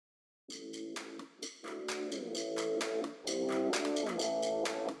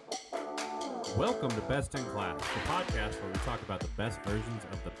Welcome to Best in Class, the podcast where we talk about the best versions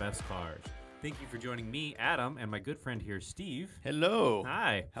of the best cars. Thank you for joining me, Adam, and my good friend here, Steve. Hello.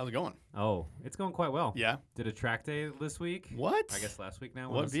 Hi. How's it going? Oh, it's going quite well. Yeah. Did a track day this week. What? I guess last week now.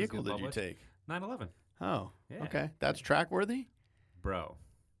 when What this is vehicle getting did you published. take? 911. Oh, Yeah. okay. That's track worthy. Bro,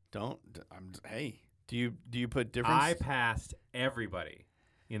 Hey, do you put different I passed everybody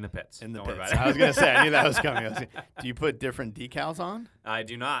in the pits. in the Don't worry pits? about it. I was gonna say I knew that was coming. Do you put different decals on? I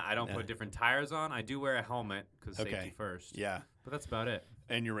do not. I don't Yeah. put different tires on. I do wear a helmet because Okay. safety first. Yeah. But that's about it.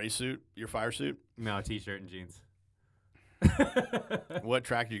 And your race suit, your fire suit. No, a t-shirt and jeans. What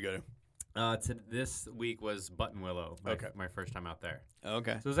track do you go to? This week was Button Willow. Okay. My first time out there.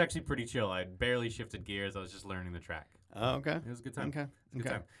 Okay. So it was actually pretty chill. I barely shifted gears. I was just learning the track. Oh, okay. It was a good time. Okay. It was a good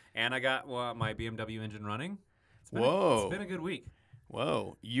Okay. time. And I got my BMW engine running. Whoa. It's been a good week.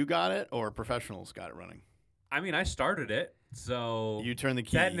 Whoa. You got it, or professionals got it running? I mean, I started it, so You turned the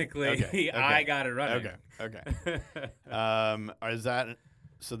key. technically Okay. I got it running. Okay. Is that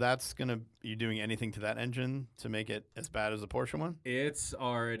so? That's gonna. You doing anything to that engine to make it as bad as the Porsche one? It's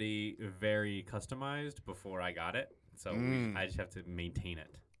already very customized before I got it, so I just have to maintain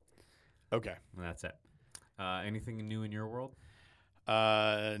it. Okay. And that's it. Anything new in your world?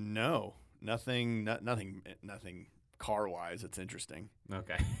 No, nothing car wise. It's interesting.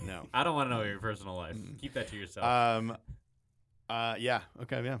 Okay. No. I don't want to know your personal life. Keep that to yourself. Yeah.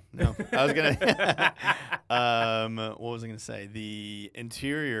 Okay. Yeah. No. I was gonna. What was I gonna say? The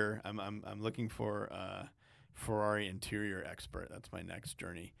interior. I'm looking for Ferrari interior expert. That's my next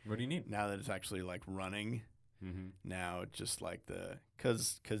journey. What do you need? Now that it's actually like running. Mm-hmm. Now it's just like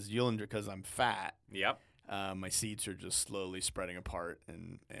because I'm fat. Yep. My seats are just slowly spreading apart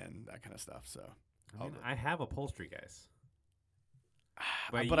and that kind of stuff. So. I have upholstery, guys.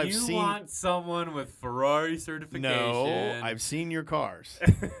 But I've you seen. want someone with Ferrari certification. No, I've seen your cars.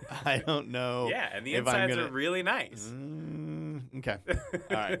 I don't know. Yeah, and the if I'm insides gonna- are really nice. Okay.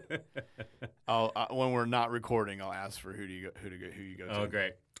 All right. I'll when we're not recording, I'll ask for who you go to. Oh,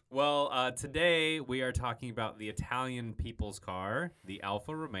 great. Well, today we are talking about the Italian people's car, the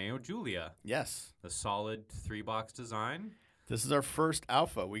Alfa Romeo Giulia, Yes. the solid 3-box design. This is our first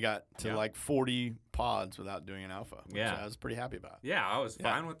Alpha. We got to Yeah. like 40 pods without doing an Alpha, which Yeah. I was pretty happy about. Yeah, I was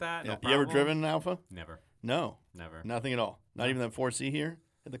Yeah. fine with that. Yeah. No You ever problem. driven an Alpha? Never. No. Never. Nothing at all. Not even that 4C here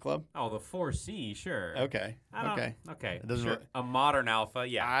at the club? Oh, the 4C, sure. Okay. Okay. Okay. It doesn't sure. really- A modern Alpha,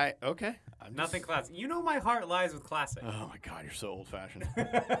 yeah. Okay. I'm Nothing just- classic. You know my heart lies with classic. Oh my God, you're so old fashioned.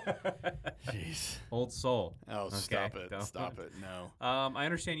 Jeez. Old soul. Oh, Okay, stop it. don't. Stop it. No. I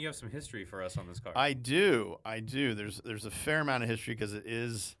understand you have some history for us on this car. I do. There's a fair amount of history because it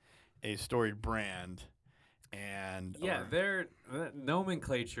is a storied brand, and yeah, their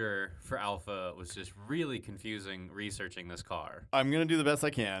nomenclature for Alpha was just really confusing researching this car. I'm gonna do the best I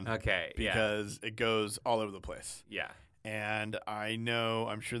can Okay, because it goes all over the place, yeah. and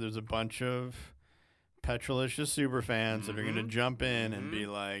I'm sure there's a bunch of Petrolicious super fans that are gonna jump in and be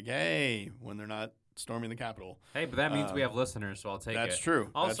like, "Hey," when they're not storming the Capitol. Hey, but that means we have listeners, so I'll take That's it.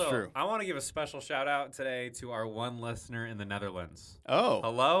 true. Also, That's true. I want to give a special shout out today to our one listener in the Netherlands. Oh,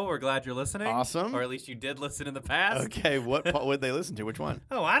 Hello, we're glad you're listening. Awesome. Or at least you did listen in the past. okay. What would they listen to? Which one?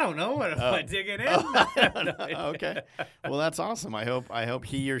 Oh, I don't know. What am I digging in? Okay. Well, that's awesome. I hope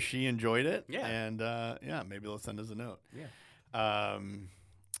he or she enjoyed it. Yeah. And maybe they'll send us a note. Yeah.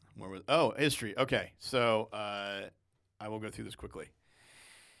 Where was history? Okay. So I will go through this quickly.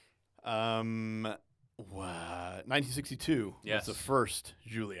 1962 Yes. was the first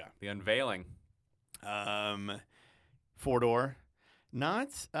Giulia. The unveiling. 4-door.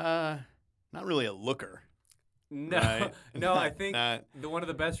 Not really a looker. No, Right. no. I think Not- one of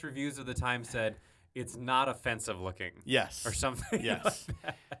the best reviews of the time said it's not offensive looking Yes. or something. Yes.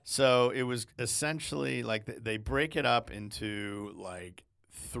 So it was essentially like they break it up into like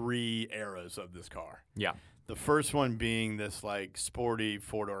 3 eras of this car. Yeah. The first one being this like sporty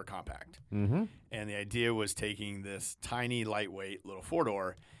 4-door compact. Mm-hmm. And the idea was taking this tiny, lightweight little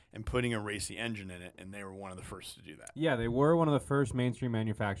 4-door and putting a racy engine in it. And they were one of the first to do that. Yeah, they were one of the first mainstream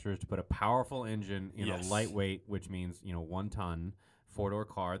manufacturers to put a powerful engine in Yes. a lightweight, which means 1 ton 4-door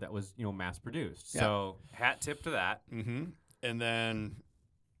car that was mass produced. Yeah. So hat tip to that. Mm-hmm. And then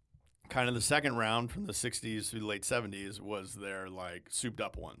kind of the second round from the 60s through the late 70s was their like souped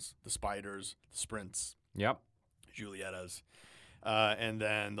up ones. The Spiders, the Sprints, Yep. Giuliettas. And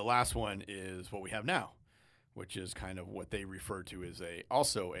then the last one is what we have now, which is kind of what they refer to as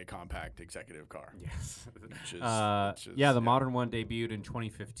also a compact executive car. Yes. Which is, the modern one debuted in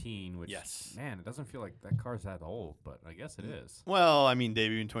 2015, which, Yes. man, it doesn't feel like that car's that old, but I guess it is. Well, I mean,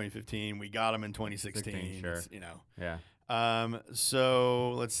 debuted in 2015. We got them in 2016. 16, sure. It's, Yeah.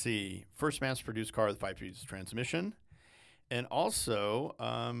 So let's see. First mass-produced car with 5-speed transmission, and also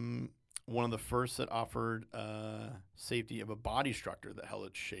one of the first that offered safety of a body structure that held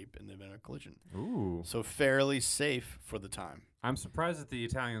its shape in the event of collision. Ooh. So fairly safe for the time. I'm surprised at the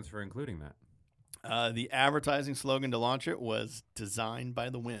Italians for including that. The advertising slogan to launch it was "Designed by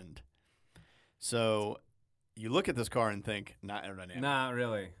the Wind." So you look at this car and think not aerodynamic. Not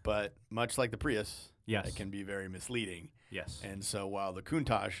really. But much like the Prius, Yes. it can be very misleading. Yes. And so while the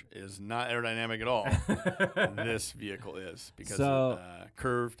Countach is not aerodynamic at all, this vehicle is because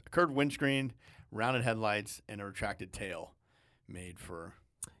curved windscreen, rounded headlights, and a retracted tail made for.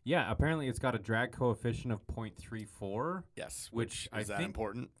 Yeah, apparently it's got a drag coefficient of 0.34. Yes, which is that think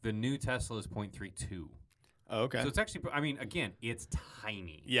important? The new Tesla is 0.32. Oh, okay. So it's actually, I mean, again, it's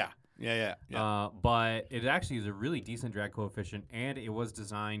tiny. Yeah. But it actually is a really decent drag coefficient, and it was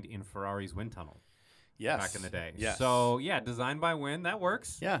designed in Ferrari's wind tunnel. Yes. Back in the day. Yes. So, yeah, designed by wind. That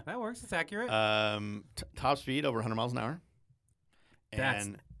works. Yeah. That works. It's accurate. Top speed over 100 miles an hour. That's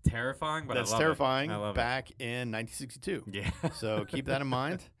And terrifying, but that's I love terrifying. it. I love back in 1962. it. Yeah. So keep that in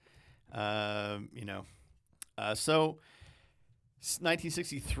mind. So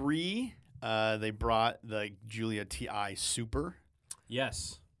 1963, they brought the Giulia TI Super.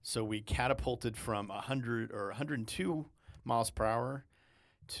 Yes. So we catapulted from 100 or 102 miles per hour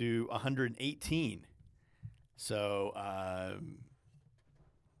to 118. So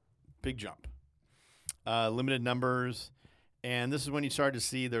big jump. Limited numbers. And this is when you started to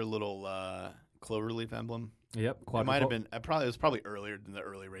see their little cloverleaf emblem. Yep. It might have been it was probably earlier than the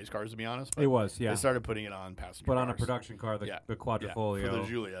early race cars, to be honest. It was, yeah. They started putting it on passenger But cars. on a production car, the Quadrifoglio For the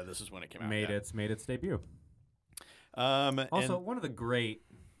Giulia, this is when it came out. made its debut. Also, one of the great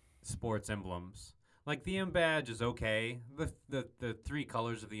sports emblems. Like the M badge is okay. The three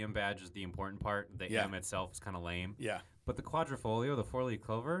colors of the M badge is the important part. The M itself is kind of lame. Yeah. But the Quadrifoglio, the 4-leaf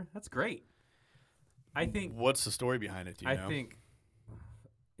clover, that's great. I think. What's the story behind it? Do you know? I think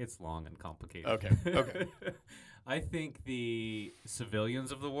it's long and complicated. Okay. I think the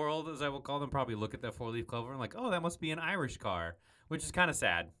civilians of the world, as I will call them, probably look at that 4-leaf clover and like, oh, that must be an Irish car, which is kind of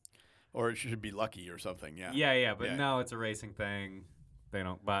sad. Or it should be Lucky or something. Yeah. Yeah. But no, it's a racing thing. They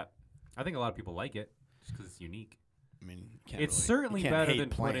don't. But I think a lot of people like it just because it's unique. I mean, it's certainly better than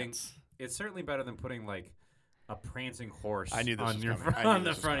plants. It's certainly better than putting like a prancing horse I knew this on was your coming. on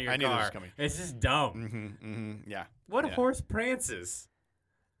the front of your I knew car. this was coming. It's just dumb. Yeah. What horse prances?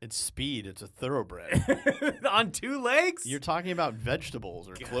 It's speed. It's a thoroughbred. On two legs? You're talking about vegetables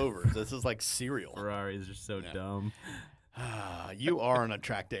or clovers. This is like cereal. Ferraris are so dumb. You are on a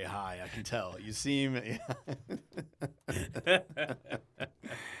track day high, I can tell. You seem.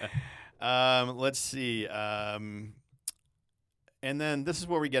 Let's see. And then this is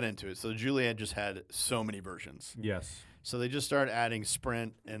where we get into it. So the Giulia just had so many versions. Yes. So they just started adding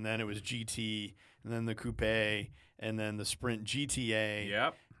Sprint, and then it was GT, and then the Coupe, and then the Sprint GTA.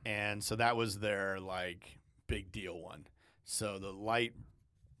 Yep. And so that was their like big deal one. So the light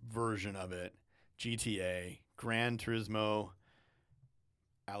version of it, GTA, Gran Turismo,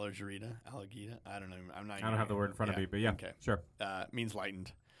 Allegida. I don't know. I don't have the word in front of me, but yeah. Okay. Sure. Means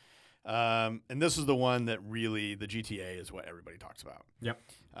lightened. And this is the one that really, the GTA is what everybody talks about. Yep.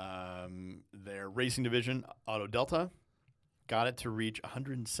 Their racing division, Auto Delta, got it to reach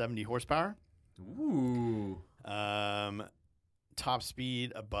 170 horsepower. Ooh. Top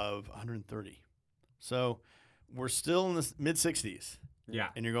speed above 130. So we're still in the mid 60s. Yeah.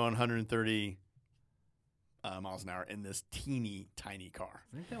 And you're going 130 miles an hour in this teeny tiny car.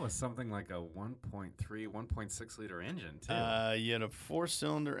 I think that was something like a 1.3, 1.6 liter engine too. You had a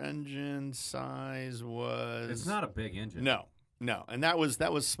 4-cylinder engine. Size was. It's not a big engine. No, and that was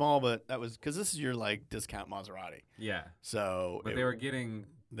small, but that was because this is your like discount Maserati. Yeah. So, but they were getting.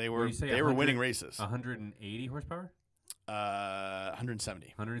 They were winning races. 180 horsepower.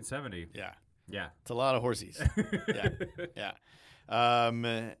 170. 170. Yeah. Yeah. It's a lot of horsies. Yeah.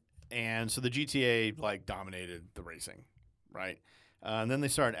 And so the GTA like dominated the racing, right? And then they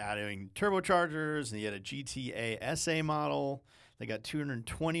started adding turbochargers, and you had a GTA SA model. They got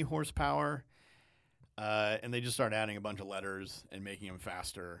 220 horsepower, and they just started adding a bunch of letters and making them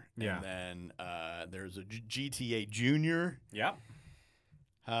faster. Yeah. And then there's a GTA Junior. Yeah.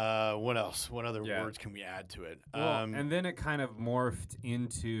 What else? What other words can we add to it? Well, and then it kind of morphed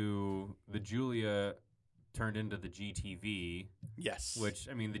into the Giulia turned into the GTV. Yes. Which,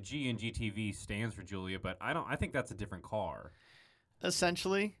 I mean, the G in GTV stands for Giulia, but I think that's a different car.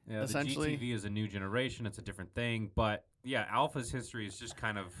 Essentially. Yeah, the GTV is a new generation. It's a different thing. But, yeah, Alpha's history is just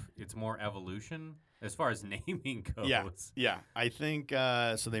kind of, it's more evolution as far as naming goes. Yeah. I think,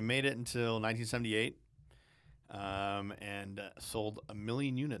 so they made it until 1978. and sold 1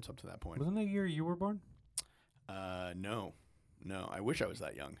 million units up to that point. Wasn't that year you were born? No. I wish I was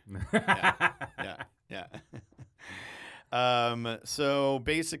that young. Yeah. So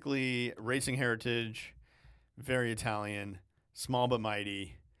basically, racing heritage, very Italian, small but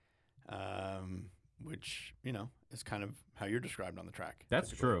mighty, which is kind of how you're described on the track. That's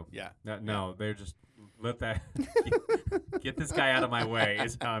typically. true. Yeah. No, they're just let that get this guy out of my way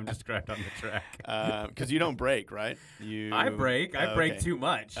is how I'm described on the track. Because you don't brake, right? I brake. I brake too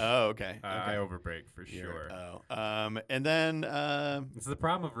much. Oh, okay. I overbrake for sure. And then it's the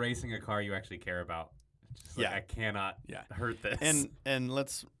problem of racing a car you actually care about. Just like, I cannot hurt this. And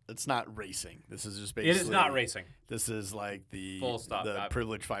it's not racing. This is just basically. It is not racing. This is like the full stop. The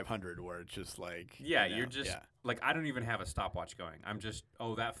Privilege 500, where it's just like. Yeah, you're just like I don't even have a stopwatch going. I'm just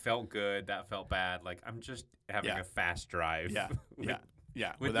that felt good. That felt bad. Like I'm just having a fast drive. Yeah.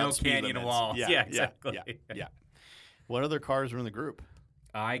 With no canyon walls. Yeah, exactly. Yeah. What other cars were in the group?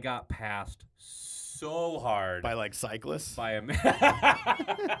 I got passed so hard by like cyclists. By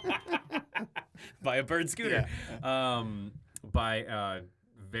a bird scooter. Yeah. By a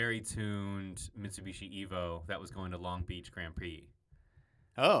very tuned Mitsubishi Evo that was going to Long Beach Grand Prix.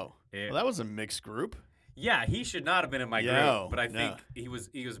 Oh, well, that was a mixed group. Yeah, he should not have been in my group, but I think he was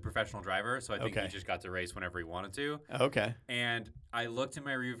a professional driver, so I think he just got to race whenever he wanted to. Okay. And I looked in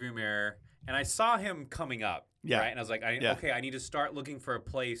my rearview mirror, and I saw him coming up. Yeah. Right? And I was like, I need to start looking for a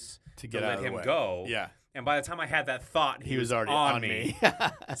place to get let him go. Yeah. And by the time I had that thought, he was already on me.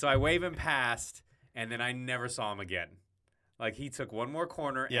 So I wave him past, and then I never saw him again. Like, he took one more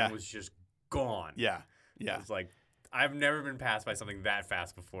corner and was just gone. Yeah. I was like, I've never been passed by something that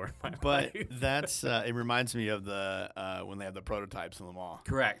fast before in my life. But that's it reminds me of the when they have the prototypes in the mall.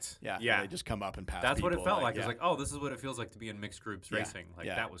 Correct. Yeah. They just come up and pass. That's what it felt like. It's like, oh, this is what it feels like to be in mixed groups racing. Like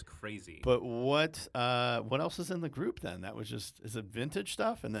that was crazy. But what else is in the group then? That was is it vintage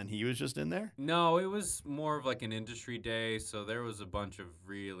stuff? And then he was just in there? No, it was more of like an industry day. So there was a bunch of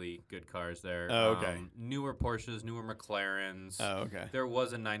really good cars there. Oh, okay. Newer Porsches, newer McLarens. Oh, okay. There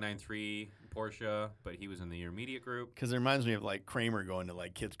was a 993 Porsche, but he was in the intermediate group. Because it reminds me of like Kramer going to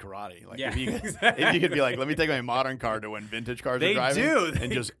like kids karate. Like if you could be like, let me take my modern car to when vintage cars are driving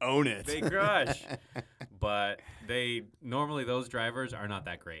and just own it. They crush. But normally those drivers are not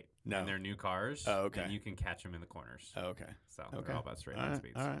that great. No. And they're new cars. Oh, okay. And you can catch them in the corners. Oh, okay. So they're all about straight line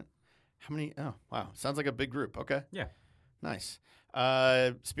speeds. All right. How many? Oh, wow. Sounds like a big group. Okay. Yeah. Nice.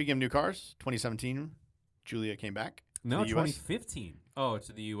 Speaking of new cars, 2017, Giulia came back. No, 2015. Oh, it's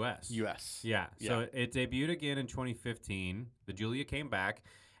the U.S. Yeah. So it debuted again in 2015. The Giulia came back,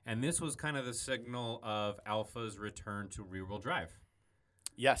 and this was kind of the signal of Alfa's return to rear-wheel drive.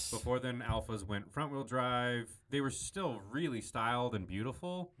 Yes. Before then, Alfas went front-wheel drive. They were still really styled and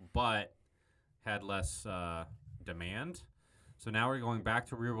beautiful, but had less demand. So now we're going back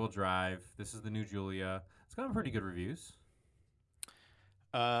to rear-wheel drive. This is the new Giulia. It's gotten pretty good reviews.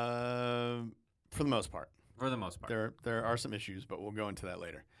 For the most part. For the most part. There are some issues, but we'll go into that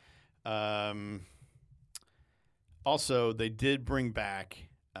later. Also, they did bring back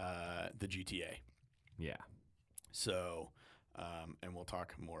the GTA. Yeah. So, and we'll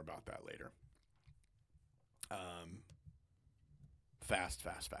talk more about that later. Fast.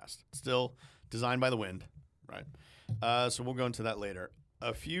 Still designed by the wind, right? So we'll go into that later.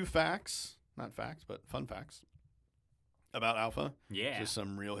 A few facts, not facts, but fun facts about Alfa. Yeah. Just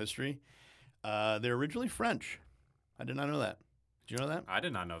some real history. They're originally French. I did not know that. Did you know that? I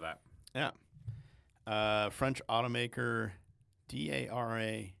did not know that. Yeah. French automaker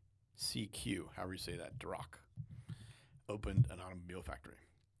DARACQ, however you say that, Darac, opened an automobile factory.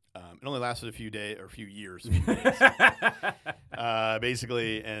 It only lasted a few years,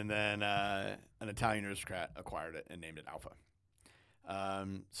 basically, and then an Italian aristocrat acquired it and named it Alfa.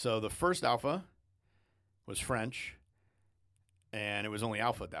 So the first Alfa was French, and it was only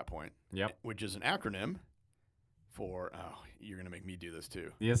Alfa at that point. Yep. Which is an acronym for, you're going to make me do this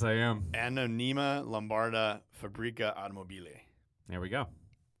too. Yes, I am. Anonima Lombarda Fabbrica Automobile. There we go.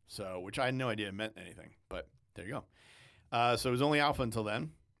 So, which I had no idea it meant anything, but there you go. So it was only Alfa until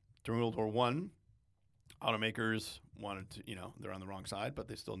then. During World War I, automakers wanted to, they're on the wrong side, but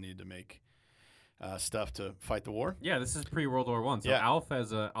they still needed to make stuff to fight the war. Yeah, this is pre-World War I. So Alfa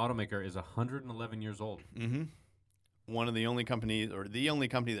as an automaker is 111 years old. Mm-hmm. One of the only companies, or the only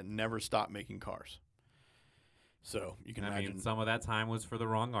company that never stopped making cars. So you can imagine. Some of that time was for the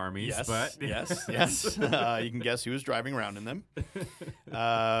wrong armies. Yes, but yes. You can guess who was driving around in them.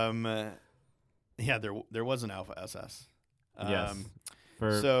 Yeah, there was an Alfa SS. Yes.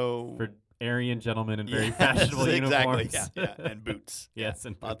 For Aryan gentlemen in very fashionable exactly. uniforms. Yeah, and boots. Yes,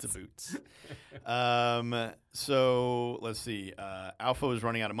 and lots of boots. So let's see. Alpha was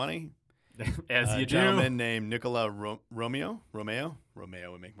running out of money. As you do. A gentleman named Nicola Romeo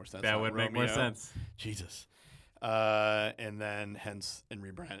would make more sense. That would make more sense. Jesus. And then hence and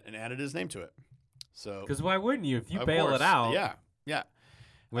rebrand and added his name to it. So because why wouldn't you if you bail it out? Yeah.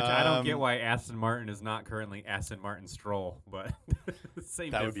 Which I don't get why Aston Martin is not currently Aston Martin Stroll, but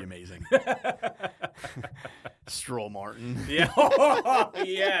same. That would be amazing. Stroll Martin. Yeah.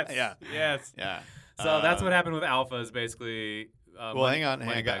 Yes. Yeah. Yes. Yeah. So that's what happened with Alpha. Is basically. Well, hang on.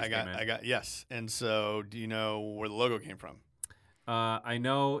 I got. Yes. And so, do you know where the logo came from? I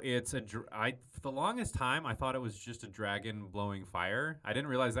know it's for the longest time, I thought it was just a dragon blowing fire. I didn't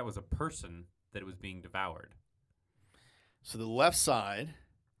realize that was a person that was being devoured. So the left side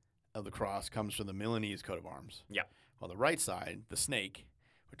of the cross comes from the Milanese coat of arms. Yeah. While the right side, the snake,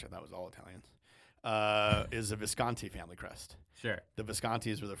 which I thought was all Italians, is a Visconti family crest. Sure. The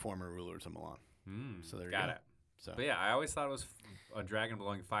Viscontis were the former rulers of Milan. So there you go. It. So. But yeah, I always thought it was a dragon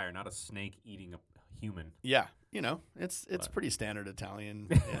blowing fire, not a snake eating a human. Yeah. It's pretty standard Italian.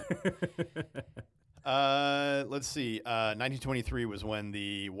 Let's see. 1923 was when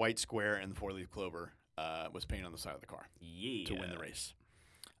the white square and the four-leaf clover was painted on the side of the car to win the race.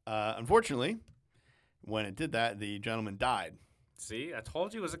 Unfortunately, when it did that, the gentleman died. See, I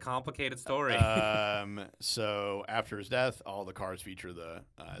told you it was a complicated story. So after his death, all the cars feature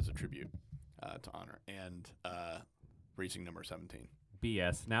as a tribute to honor and racing number 17.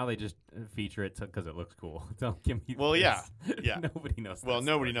 BS. Now they just feature it because it looks cool. Don't give me. Well, this. Yeah. Nobody knows. Well,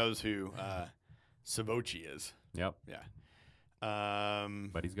 nobody knows who Savocci is. Yep. Yeah.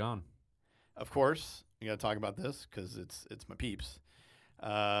 But he's gone. Of course, you got to talk about this because it's my peeps.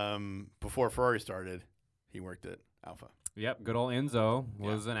 Before Ferrari started, he worked at Alpha. Yep. Good old Enzo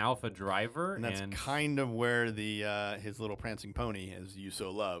was an Alpha driver, and that's kind of where his little prancing pony, his You So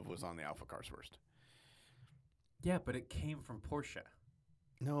Love, was on the Alpha cars first. Yeah, but it came from Porsche.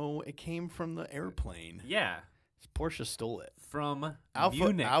 No, it came from the airplane. Yeah. Porsche stole it. From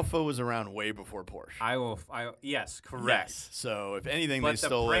Munich. Alpha was around way before Porsche. Yes, correct. Yes. So if anything, they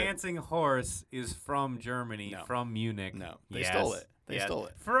stole it. But the prancing horse is from Germany, from Munich. No, they stole it. They stole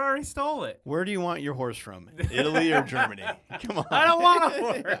it. Ferrari stole it. Where do you want your horse from? Italy or Germany? Come on. I don't want a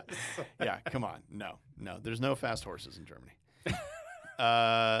horse. Yeah, come on. No. There's no fast horses in Germany.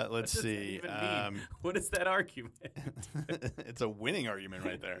 Let's see. What is that argument? It's a winning argument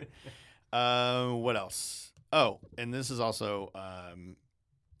right there. What else? Oh, and this is also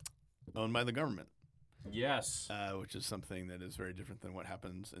owned by the government. Yes. Which is something that is very different than what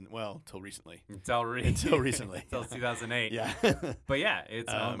happens until recently. Until recently. Until 2008. Yeah. But yeah,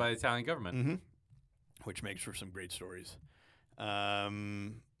 it's owned by the Italian government. Mm-hmm. Which makes for some great stories.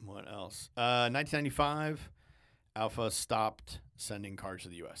 What else? 1995, Alpha stopped sending cars to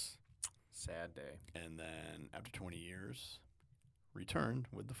the U.S. Sad day. And then after 20 years, returned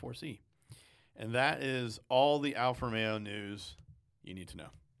with the 4C. And that is all the Alfa Romeo news you need to know.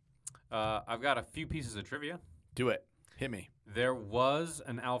 I've got a few pieces of trivia. Do it. Hit me. There was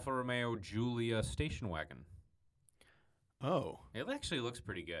an Alfa Romeo Giulia station wagon. Oh. It actually looks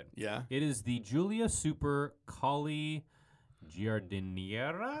pretty good. Yeah. It is the Giulia Super Colli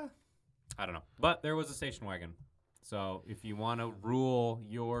Giardiniera? I don't know. But there was a station wagon. So if you want to rule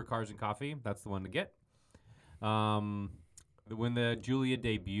your cars and coffee, that's the one to get. When the Giulia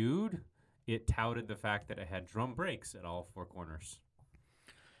debuted, it touted the fact that it had drum brakes at all four corners.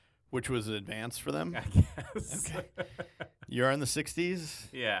 Which was an advance for them? I guess. Okay. You're in the 60s?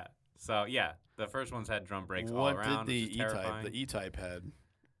 Yeah. So, yeah, the first ones had drum brakes all around. What did the E-Type? The E-Type had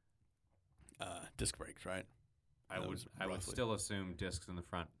disc brakes, right? I would still assume discs in the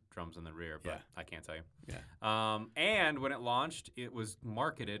front, drums in the rear, but I can't tell you. Yeah. And when it launched, it was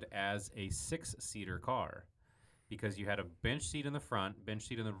marketed as a 6-seater car because you had a bench seat in the front, bench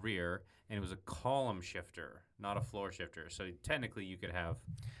seat in the rear, and it was a column shifter, not a floor shifter. So technically, you could have.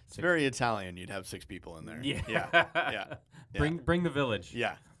 It's very Italian. You'd have 6 people in there. Yeah. Bring the village.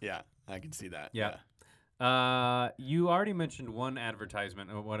 Yeah. I can see that. Yeah. You already mentioned one advertisement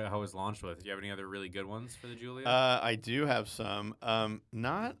of how it was launched with. Do you have any other really good ones for the Giulia? I do have some.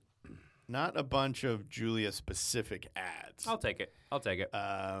 Not a bunch of Giulia specific ads. I'll take it.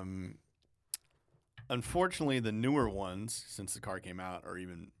 Unfortunately, the newer ones, since the car came out, are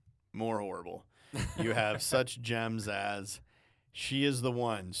even more horrible. You have such gems as "She is the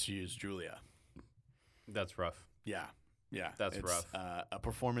one, she is Giulia." That's rough. Yeah. That's rough. A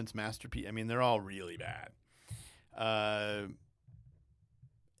performance masterpiece. I mean, they're all really bad. And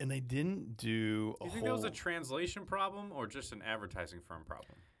they didn't do Do you think that was a translation problem or just an advertising firm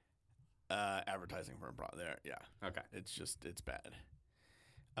problem? advertising for a product there. Yeah. Okay. It's bad.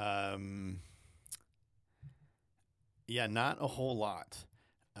 Yeah, not a whole lot.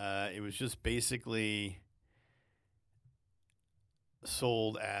 It was just basically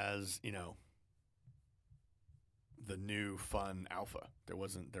sold as, the new fun Alpha. There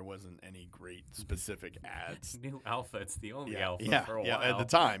wasn't any great specific ads. New Alpha. It's the only Alpha for a while. Yeah, at the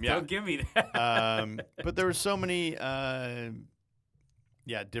time. Yeah. Don't give me that. But there were so many,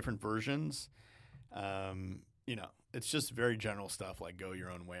 different versions. It's just very general stuff like go your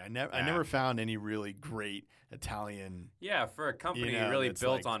own way. I never found any really great Italian. Yeah, for a company really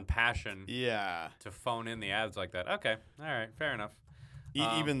built on passion. Yeah. To phone in the ads like that. Okay. All right. Fair enough.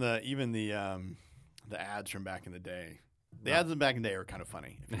 Even the ads from back in the day. The ads from back in the day are kind of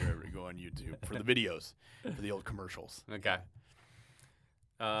funny if you ever go on YouTube for the videos, for the old commercials. Okay.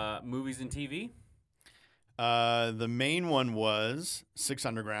 Movies and TV? The main one was Six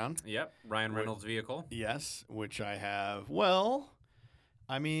Underground. Yep. Ryan Reynolds' vehicle. Yes, which I have. Well,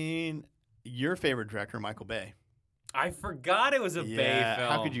 I mean, your favorite director, Michael Bay. I forgot it was a Bay film.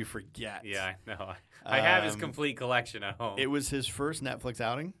 How could you forget? Yeah, I know. I have his complete collection at home. It was his first Netflix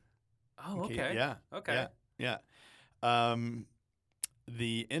outing. Oh, okay. Yeah. Okay. Yeah.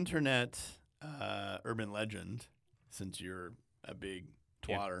 The internet urban legend, since you're a big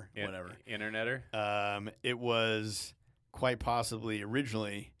twatter, whatever. Internetter. It was quite possibly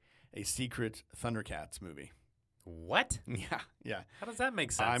originally a secret Thundercats movie. What? Yeah. How does that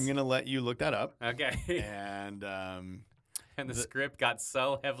make sense? I'm going to let you look that up. Okay. And the script got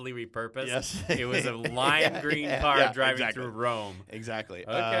so heavily repurposed. Yes. It was a lime green car driving through Rome. Exactly.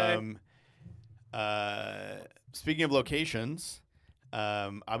 Okay. Speaking of locations,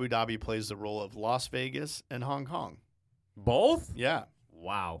 Abu Dhabi plays the role of Las Vegas and Hong Kong. Both? Yeah.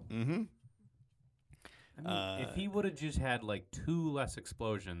 Wow. Mm-hmm. I mean, if he would have just had like 2 less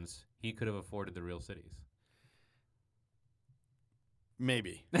explosions, he could have afforded the real cities.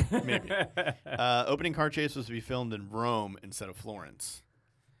 Maybe. Opening car chase was to be filmed in Rome instead of Florence.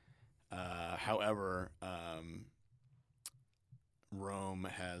 However, Rome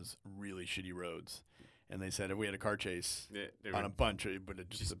has really shitty roads. And they said if we had a car chase on a bunch, it would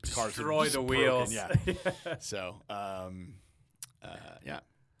just the cars destroy the wheels. Yeah. So, yeah.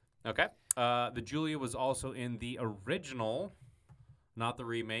 Okay. The Giulia was also in the original, not the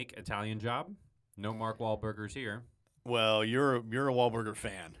remake, Italian Job. No Mark Wahlbergers here. Well, you're a Wahlberger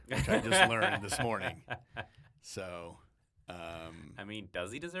fan, which I just learned this morning. So, I mean,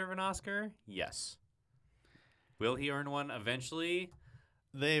 does he deserve an Oscar? Yes. Will he earn one eventually?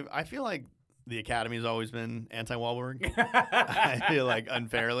 I feel like the Academy's always been anti-Wahlberg. I feel like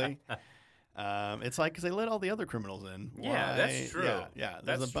unfairly. It's like because they let all the other criminals in. Yeah, that's true. Yeah.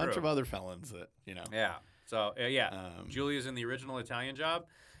 There's a bunch of other felons that Yeah. So Giulia's in the original Italian Job,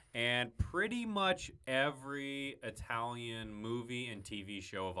 and pretty much every Italian movie and TV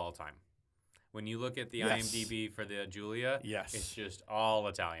show of all time. When you look at the IMDb for the Giulia, it's just all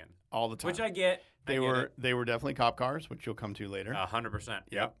Italian. All the time. Which I get. They were definitely cop cars, which you'll come to later. 100%.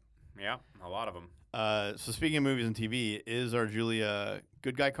 Yep. Yeah, a lot of them. So speaking of movies and TV, is our Giulia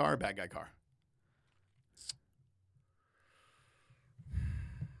good guy car or bad guy car?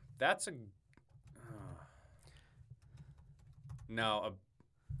 That's a... No,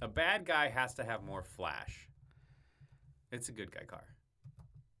 a bad guy has to have more flash. It's a good guy car.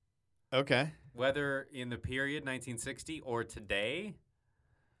 Okay. Whether in the period 1960 or today,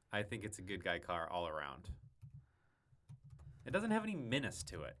 I think it's a good guy car all around. It doesn't have any menace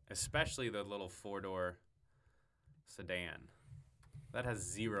to it, especially the little 4-door sedan. That has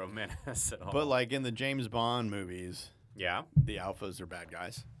zero menace at all. But like in the James Bond movies, the Alphas are bad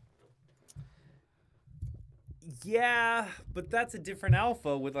guys. Yeah, but that's a different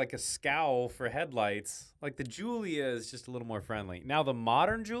Alpha with like a scowl for headlights. Like the Giulia is just a little more friendly. Now the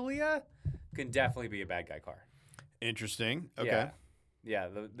modern Giulia can definitely be a bad guy car. Interesting. Okay. Yeah,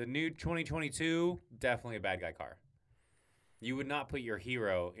 the new 2022, definitely a bad guy car. You would not put your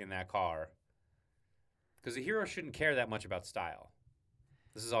hero in that car because the hero shouldn't care that much about style.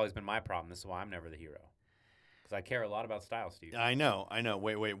 This has always been my problem. This is why I'm never the hero. Because I care a lot about style, Steve. I know.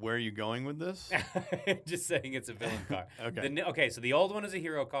 Wait, where are you going with this? Just saying it's a villain car. Okay. Okay, so the old one is a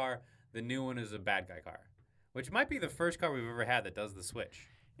hero car. The new one is a bad guy car, which might be the first car we've ever had that does the switch.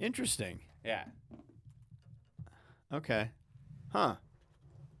 Interesting. Yeah. Okay. Huh.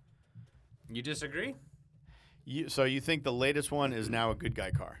 You disagree? So you think the latest one is now a good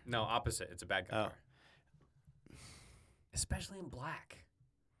guy car? No, opposite. It's a bad guy car. Especially in black.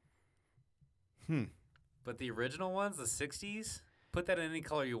 But the original ones, the 60s, put that in any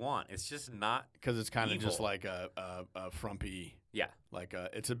color you want. It's just not because it's kind of evil. just like a frumpy Yeah. Like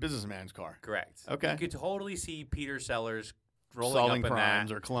it's a businessman's car. Correct. Okay. You could totally see Peter Sellers rolling Solving up in crimes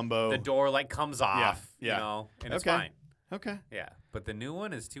that. or Columbo. The door like comes off, yeah. you know, and it's Okay. fine. Okay. Yeah. But the new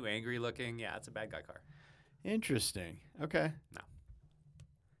one is too angry looking. Yeah, it's a bad guy car. Interesting. Okay. No.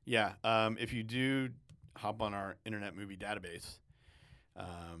 Yeah. If you do hop on our Internet Movie Database,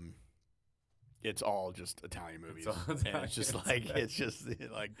 it's all just Italian movies, and it's just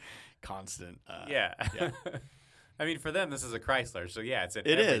like constant. Yeah. Yeah. I mean, for them, this is a Chrysler, so yeah, it's It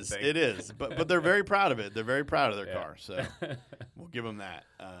is. everything. It is. But they're very proud of it. They're very proud of their Yeah. car, so we'll give them that.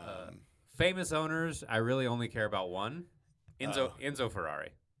 Famous owners, I really only care about one. Enzo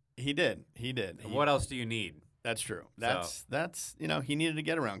Ferrari. He did. What else do you need? That's true. That's he needed a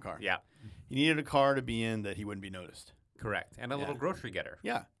get around car. Yeah. He needed a car to be in that he wouldn't be noticed. Correct. And a little grocery getter.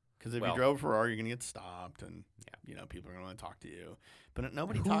 Yeah. Because if you drove a Ferrari, you're gonna get stopped, and people are gonna want to talk to you. But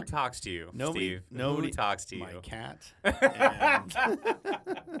nobody talks to you, Steve? Nobody Who talks to you. My cat.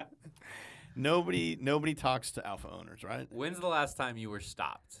 And nobody talks to alpha owners, right? When's the last time you were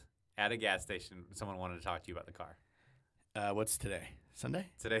stopped at a gas station? Someone wanted to talk to you about the car. What's today? Sunday?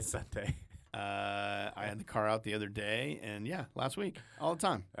 Today's Sunday. I had the car out the other day, and last week, all the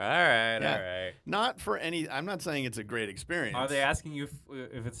time. All right. Not for any. I'm not saying it's a great experience. Are they asking you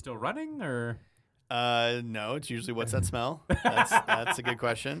if it's still running or? No, it's usually what's that smell? That's a good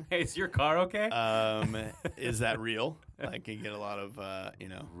question. Hey, is your car okay? Is that real? Like you get a lot of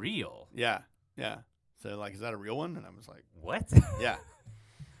Real? Yeah. So like, is that a real one? And I was like, what? Yeah.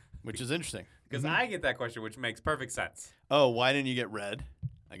 Which is interesting because I get that question, which makes perfect sense. Oh, why didn't you get red?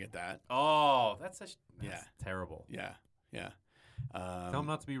 I get that. Oh, that's terrible. Yeah. Tell them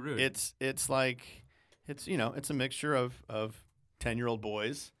not to be rude. It's like it's a mixture of 10-year-old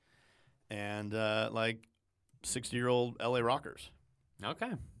boys and like 60-year-old LA rockers.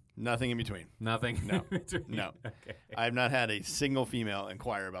 Okay. Nothing in between. Nothing. No. in between. No. Okay. I've not had a single female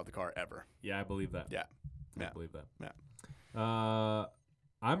inquire about the car ever. Yeah, I believe that. Yeah. I believe that. Yeah.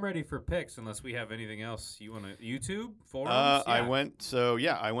 I'm ready for picks unless we have anything else you want to YouTube forums. I went to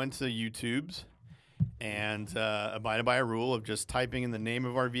YouTube's and abided by a rule of just typing in the name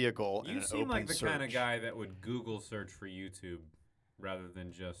of our vehicle. You in an seem like the search. kind of guy that would Google search for YouTube rather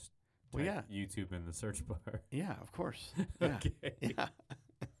than just type YouTube in the search bar. Yeah, of course. Yeah. Okay. Yeah.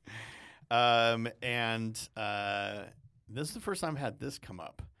 And this is the first time I've had this come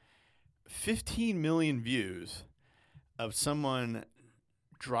up. 15 million views of someone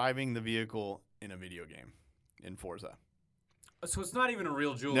driving the vehicle in a video game in Forza. So it's not even a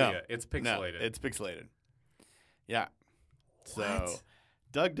real Giulia. It's pixelated. No, it's pixelated. Yeah. What? So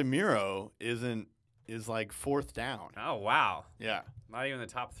Doug DeMuro is like fourth down. Oh, wow. Yeah. Not even the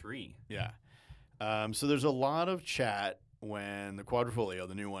top 3. Yeah. So there's a lot of chat when the Quadrifoglio,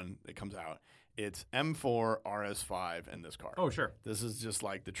 the new one that comes out, it's M4, RS5, and this car. Oh, sure. This is just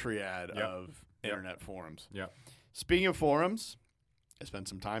like the triad of internet forums. Yeah. Speaking of forums, I spent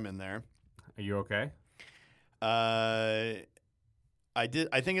some time in there. Are you okay? I did.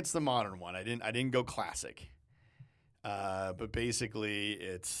 I think it's the modern one. I didn't go classic. But basically,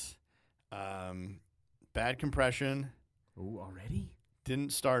 it's bad compression. Ooh, already?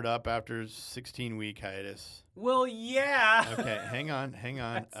 Didn't start up after 16-week hiatus. Well, yeah. Okay, hang on.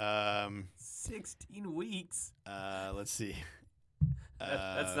 16 weeks. Let's see.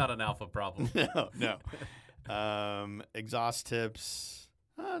 That's not an alpha problem. No. Exhaust tips.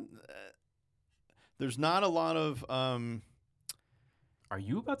 There's not a lot of. Are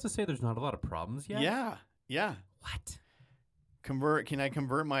you about to say there's not a lot of problems yet? Yeah. What? Can I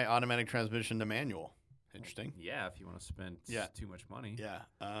convert my automatic transmission to manual? Interesting. Yeah, if you want to spend too much money. Yeah.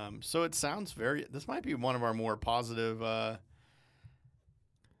 So it sounds this might be one of our more positive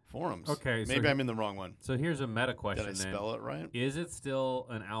forums. Okay. Maybe I'm in the wrong one. So here's a meta question. Did I spell it right? Is it still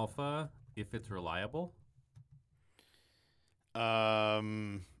an alpha if it's reliable?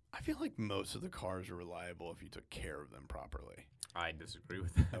 I feel like most of the cars are reliable if you took care of them properly. I disagree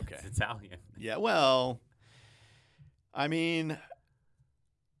with that. Okay. It's Italian. Yeah, well, I mean,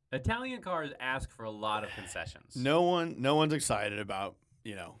 Italian cars ask for a lot of concessions. No one's excited about,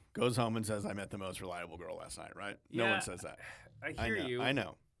 goes home and says, I met the most reliable girl last night, right? Yeah, no one says that. I hear you. I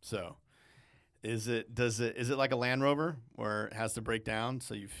know. So is it like a Land Rover where it has to break down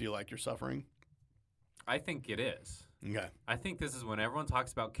so you feel like you're suffering? I think it is. Okay. I think this is when everyone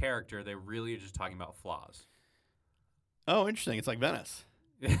talks about character, they really are just talking about flaws. Oh, interesting. It's like Venice.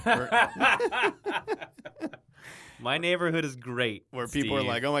 My neighborhood is great. Where people are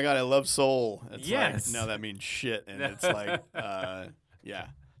like, oh my God, I love soul. It's yes. like, no, that means shit. And it's like,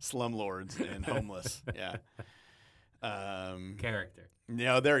 slumlords and homeless. Yeah. Character.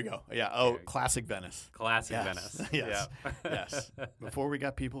 No, there you go. Yeah. Oh, Character. classic Venice. Classic Yes. Venice. Yes. Yeah. Yes. Before we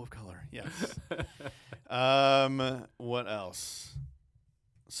got people of color. Yes. What else?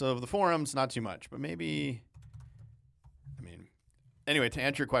 So the forums, not too much, but maybe. I mean, anyway, to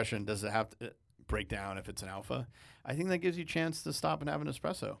answer your question, does it have to break down if it's an alpha? I think that gives you a chance to stop and have an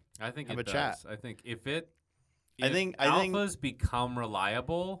espresso. I think have it a does. chat. I think if I think alphas become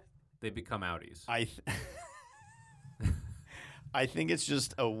reliable, they become Audis. I think it's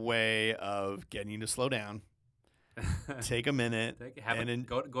just a way of getting you to slow down, take a minute,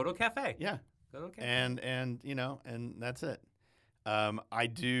 go to a cafe. Yeah, go to a cafe. and and that's it. They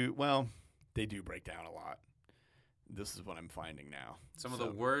do break down a lot. This is what I'm finding now. Some of the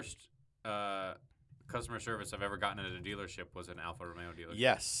worst customer service I've ever gotten at a dealership was an Alfa Romeo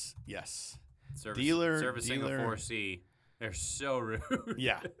dealership. Yes. Servicing a 4C, they're so rude.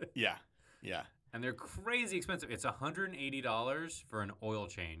 Yeah. And they're crazy expensive. It's $180 for an oil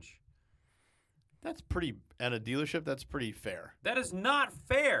change. That's pretty at a dealership. That's pretty fair. That is not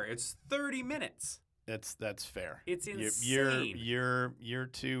fair. It's 30 minutes. That's fair. It's insane. You're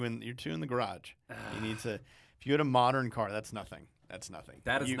two in the garage. You need to. If you had a modern car, that's nothing. That's nothing.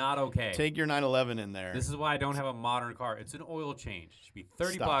 That is not okay. Take your 911 in there. This is why I don't have a modern car. It's an oil change. It should be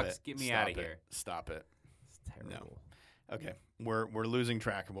 $30. Get me out of here. Stop it. It's terrible. No. Okay, we're losing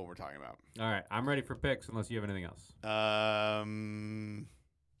track of what we're talking about. All right, I'm ready for picks unless you have anything else. I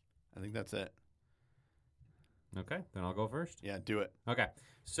think that's it. Okay, then I'll go first. Yeah, do it. Okay,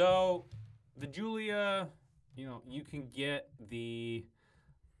 so the Giulia, you can get the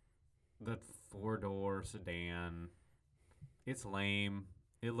 4-door sedan. It's lame.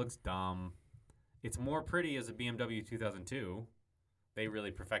 It looks dumb. It's more pretty as a BMW 2002. They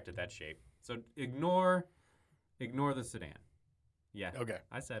really perfected that shape. So ignore the sedan. Yeah. Okay.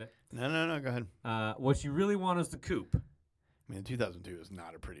 I said it. No. Go ahead. What you really want is the coupe. I mean, the 2002 is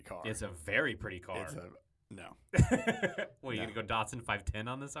not a pretty car. It's a very pretty car. No. What, you going to go Datsun 510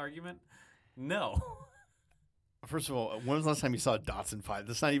 on this argument? No. First of all, when was the last time you saw a Datsun 5?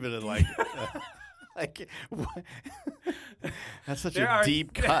 That's not even what? That's such a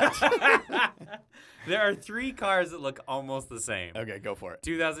deep cut. There are 3 cars that look almost the same. Okay, go for it.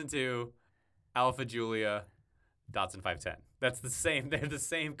 2002, Alfa Giulia, Datsun 510. That's the same. They're the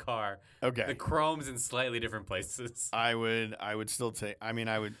same car. Okay. The chrome's in slightly different places. I would still take. I mean,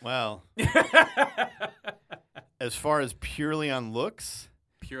 well. As far as purely on looks,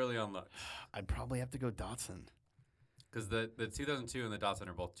 I'd probably have to go Datsun. Because the 2002 and the Datsun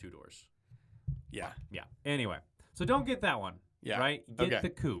are both 2 doors. Yeah. Yeah. Anyway, so don't get that one. Yeah. Right? Get the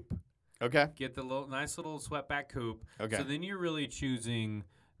coupe. Okay. Get the nice little sweatback coupe. Okay. So then you're really choosing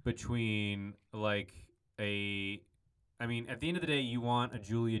between at the end of the day, you want a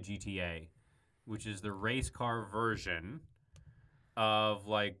Giulia GTA, which is the race car version of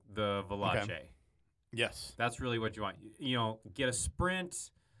the Veloce. Okay. Yes. That's really what you want. Get a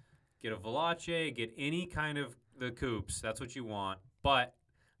Sprint, get a Veloce, get any kind of the coupes. That's what you want. But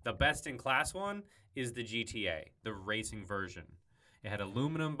the best in class one is the GTA, the racing version. It had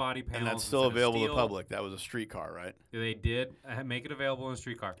aluminum body panels. And that's still available to the public. That was a street car, right? They did make it available in a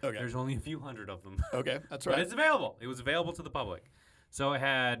street car. Okay. There's only a few hundred of them. Okay, that's right. But it's available. It was available to the public. So it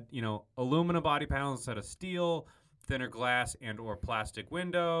had, aluminum body panels instead of steel, thinner glass and or plastic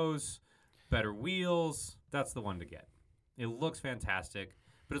windows, better wheels. That's the one to get. It looks fantastic.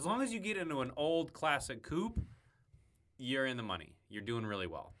 But as long as you get into an old classic coupe, you're in the money. You're doing really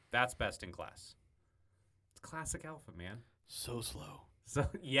well. That's best in class. It's classic Alfa, man. So slow. So,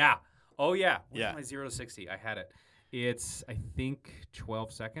 yeah. Oh, yeah. Yeah. My 0 to 60. I had it. It's, I think,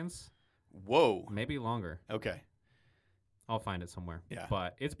 12 seconds. Whoa. Maybe longer. Okay. I'll find it somewhere. Yeah.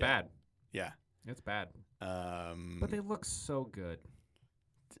 But it's bad. Yeah. It's bad. But they look so good.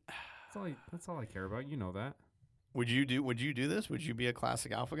 That's all I care about. You know that. Would you do this? Would you be a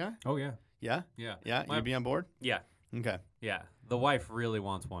classic Alfa guy? Oh, yeah. Yeah? Yeah. Yeah? You'd be on boboard? Yeah. Okay. Yeah. The wife really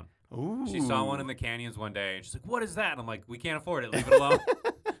wants one. Ooh. She saw one in the canyons one day, and she's like, "What is that?" And I'm like, "We can't afford it. Leave it alone."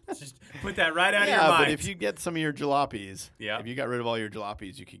 Just put that right out of your mind. Yeah, but if you get some of your jalopies, yeah. If you got rid of all your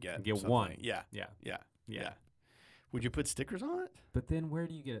jalopies, you could get one. Yeah. Would you put stickers on it? But then where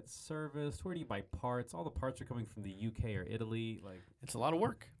do you get it serviced? Where do you buy parts? All the parts are coming from the UK or Italy. It's a lot of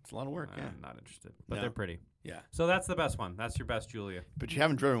work. Yeah. I'm not interested, but they're pretty. Yeah. So that's the best one. That's your best Giulia. But you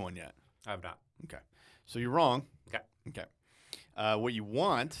haven't driven one yet. I have not. Okay. So you're wrong. Okay. What you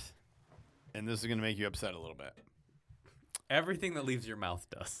want, and this is going to make you upset a little bit. Everything that leaves your mouth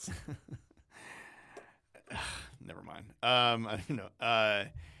does. Never mind. I don't know.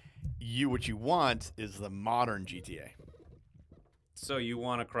 What you want is the modern GTA. So you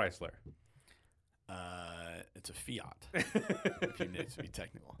want a Chrysler? It's a Fiat, if you need to be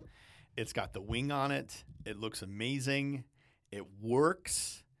technical. It's got the wing on it. It looks amazing. It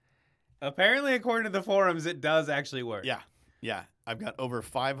works. Apparently, according to the forums, it does actually work. Yeah. Yeah. I've got over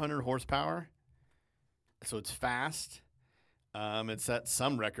 500 horsepower. So it's fast. It set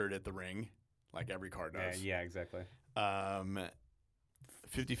some record at the ring, like every car does. Yeah, exactly.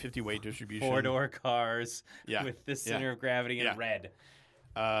 50-50 weight distribution. 4-door cars with the center of gravity in red.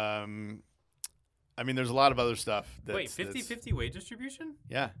 I mean, there's a lot of other stuff. Wait, 50-50 weight distribution?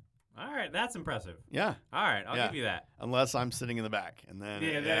 Yeah. All right, that's impressive. Yeah. All right, I'll give you that. Unless I'm sitting in the back, and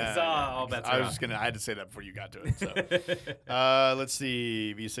then that's all bets are off. I had to say that before you got to it. So, let's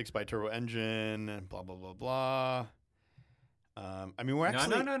see, V6 bi-turbo engine, blah blah blah blah. I mean, we're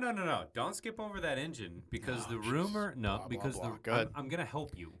actually no. Don't skip over that engine because the rumor. Blah, because blah, blah. I'm gonna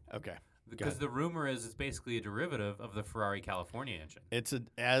help you. Okay. Because the rumor is it's basically a derivative of the Ferrari California engine. It's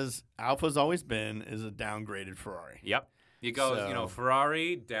as Alfa's always been, is a downgraded Ferrari. Yep. It goes,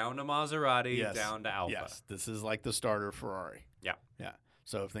 Ferrari down to Maserati, down to Alfa. Yes, this is like the starter Ferrari. Yeah. Yeah.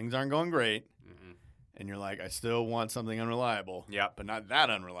 So if things aren't going great, and you're like, I still want something unreliable, but not that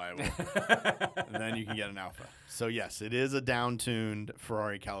unreliable, and then you can get an Alfa. So yes, it is a down-tuned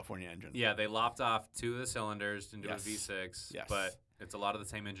Ferrari California engine. Yeah, they lopped off 2 of the cylinders into a V6, but it's a lot of the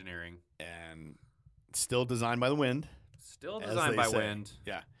same engineering. And still designed by the wind. Still designed by wind.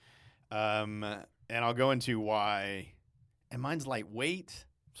 Yeah. And I'll go into why. And mine's lightweight,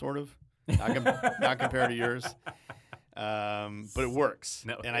 sort of, not compared to yours. But it works.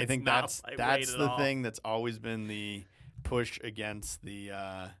 No, and I think that's the thing that's always been the push against the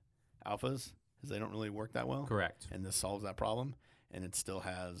Alfas, is they don't really work that well. Correct. And this solves that problem. And it still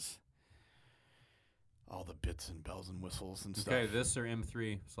has all the bits and bells and whistles and stuff. Okay, this or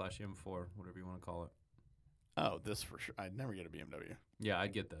M3/M4, whatever you want to call it. Oh, this for sure. I'd never get a BMW. Yeah,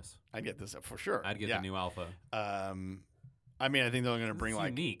 I'd get this. I'd get this for sure. I'd get the new Alfa. I mean, I think they're going to bring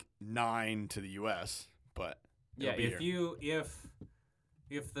unique. 9 to the U.S., but if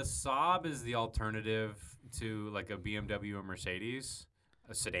the Saab is the alternative to like a BMW or Mercedes,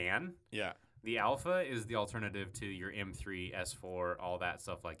 a sedan, the Alfa is the alternative to your M3, S4, all that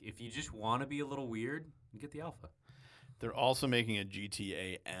stuff. Like if you just want to be a little weird, you get the Alfa. They're also making a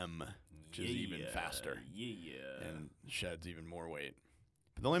GTA M, which is even faster. And sheds even more weight.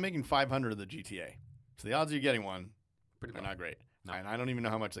 But they're only making 500 of the GTA. So the odds of you getting one are not great. No. And I don't even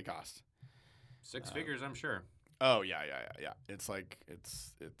know how much they cost. 6 figures, I'm sure. Oh, yeah. It's like,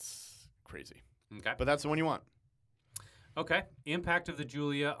 it's crazy. Okay. But that's the one you want. Okay. Impact of the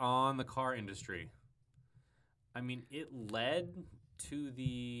Giulia on the car industry. I mean, it led to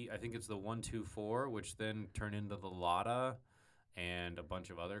I think it's the 124, which then turned into the Lada and a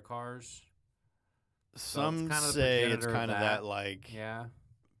bunch of other cars. Some say it's kind of that like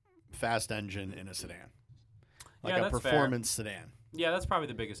fast engine in a sedan. Like a performance sedan. Yeah, that's probably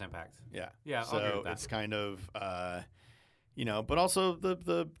the biggest impact. Yeah. Yeah, so I'll agree with that. It's kind of, but also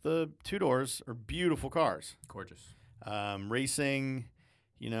the 2-doors are beautiful cars. Gorgeous. Racing,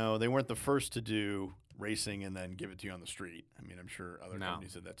 they weren't the first to do racing and then give it to you on the street. I mean, I'm sure other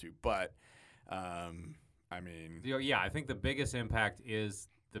companies did that too. But, I think the biggest impact is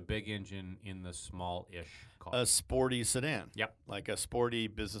the big engine in the small-ish car. A sporty sedan. Yep. Like a sporty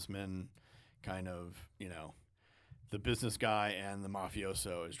businessman kind of, the business guy and the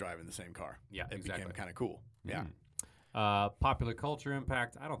mafioso is driving the same car. Yeah, it became kind of cool. Mm-hmm. Yeah. Popular culture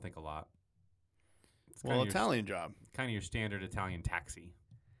impact, I don't think a lot. It's Italian job. Kind of your standard Italian taxi.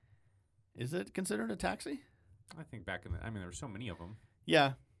 Is it considered a taxi? I think back in there were so many of them.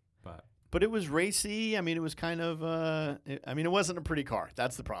 Yeah. But it was racy. I mean, it was kind of, it wasn't a pretty car.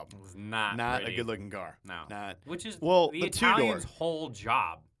 That's the problem. It was not a good-looking car. No. Not. Which is the Italian's whole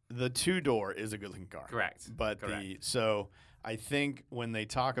job. The 2-door is a good-looking car. Correct. But so I think when they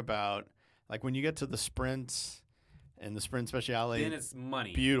talk about, like when you get to the Sprints and the Sprint Speciale. Then it's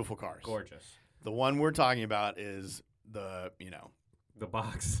money. Beautiful cars. Gorgeous. The one we're talking about is the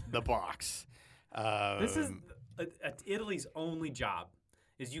box. The box. This is Italy's only job.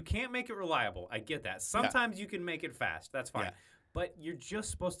 Is you can't make it reliable. I get that. Sometimes you can make it fast. That's fine. Yeah. But you're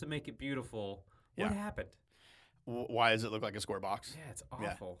just supposed to make it beautiful. What happened? Why does it look like a square box? Yeah, it's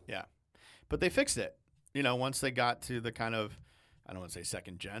awful. Yeah. But they fixed it. Once they got to the kind of, I don't want to say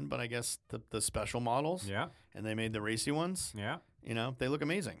second gen, but I guess the special models. Yeah. And they made the racy ones. Yeah. They look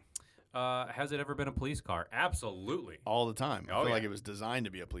amazing. Has it ever been a police car? Absolutely. All the time. I feel like it was designed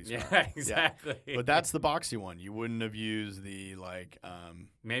to be a police car. Yeah, exactly. Yeah. But that's the boxy one. You wouldn't have used the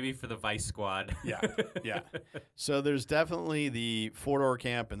maybe for the Vice Squad. Yeah. So there's definitely the 4-door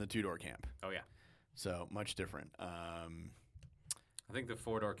camp and the 2-door camp. Oh, yeah. So much different. I think the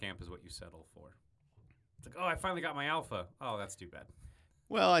 4-door camp is what you settle for. It's like, oh, I finally got my Alpha. Oh, that's too bad.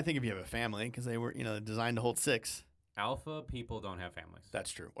 Well, I think if you have a family, because they were designed to hold 6. Alpha people don't have families. That's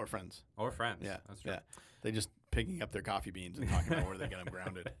true. Or friends. Yeah, that's true. Yeah. They just picking up their coffee beans and talking about where they get them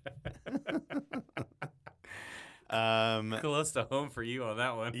grounded. Close to home for you on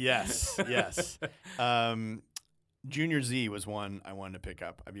that one. Yes. Junior Z was one I wanted to pick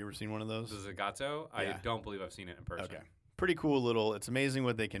up. Have you ever seen one of those? The Zagato? Yeah. I don't believe I've seen it in person. Okay. Pretty cool little. It's amazing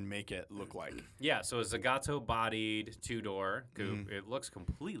what they can make it look like. Yeah, so a Zagato bodied 2-door coupe. It looks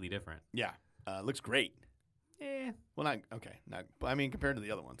completely different. Yeah. Looks great. Well, not okay. Not. I mean, compared to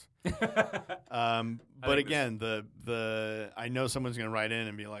the other ones. But again, the I know someone's gonna write in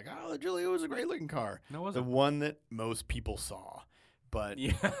and be like, "Oh, the Giulia was a great looking car." No, it wasn't. The one that most people saw, but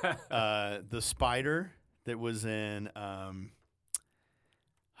the Spider that was in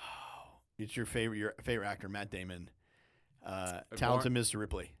it's your favorite actor, Matt Damon, Talented Mr.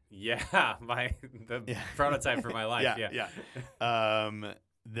 Ripley. Yeah, the prototype for my life. Yeah.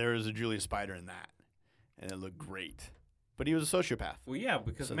 There's a Giulia Spider in that. And it looked great. But he was a sociopath. Well, yeah,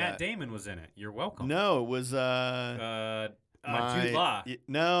 because Matt Damon was in it. You're welcome. No, it was Jude Law.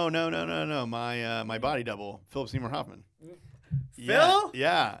 No. My body double, Philip Seymour Hoffman. Phil?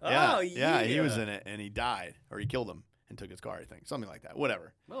 Yeah. He was in it, and he died, or he killed him and took his car. I think something like that.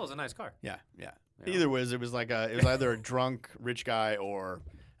 Whatever. Well, it was a nice car. Yeah. Either way, it was either a drunk rich guy or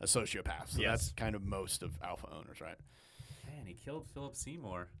a sociopath. So that's kind of most of Alpha owners, right? Man, he killed Philip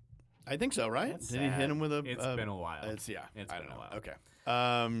Seymour. I think so, right? Did he hit him with a? It's been a while. It's been a while. Okay.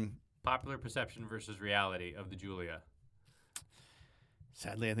 Popular perception versus reality of the Giulia.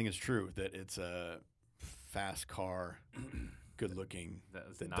 Sadly, I think it's true that it's a fast car, good looking,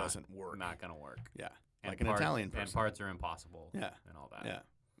 that doesn't work. Not going to work. Yeah. Like an Italian person. And parts are impossible. Yeah. And all that.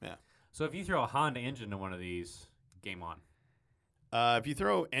 Yeah. So if you throw a Honda engine to one of these, game on. If you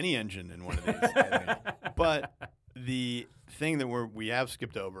throw any engine in one of these, I think. But the thing that we have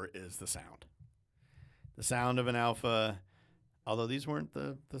skipped over is the sound. The sound of an Alpha, although these weren't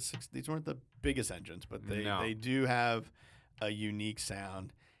the biggest engines, but they do have a unique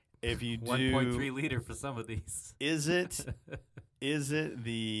sound. If you do 1.3 liter for some of these. Is it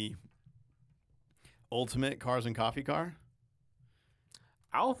the ultimate cars and coffee car?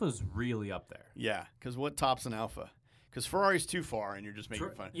 Alpha's really up there. Yeah, because what tops an Alpha? Because Ferrari's too far, and you're just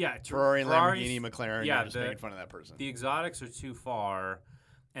making fun. Yeah, Ferrari, Lamborghini, McLaren. You're just making fun of that person. The exotics are too far,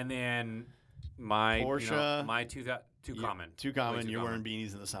 and then my Porsche, my too common. Too common. You're wearing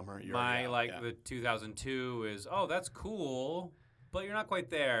beanies in the summer. The 2002 is that's cool, but you're not quite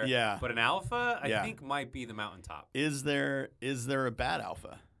there. Yeah. But an Alpha, I think, might be the mountaintop. Is there a bad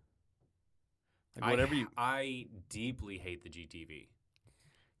Alpha? Like I deeply hate the GTV.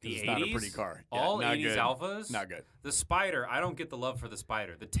 The 80s, not a pretty car. Yeah, all 80s good. Alphas, not good. The Spider, I don't get the love for the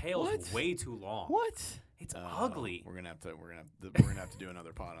Spider. The tail's way too long. What? It's ugly. We're gonna have to do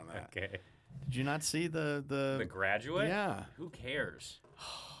another pod on that. Okay. Did you not see the Graduate? Yeah. Who cares?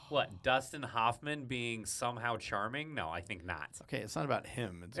 What, Dustin Hoffman being somehow charming? No, I think not. Okay, it's not about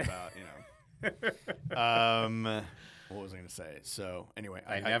him. It's about what was I going to say? So anyway,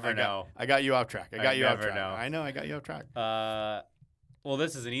 I never know. I got you off track. I got you off track. Know. I know. I got you off track. Well,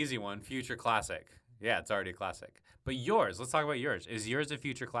 this is an easy one. Future classic. Yeah, it's already a classic. But yours, let's talk about yours. Is yours a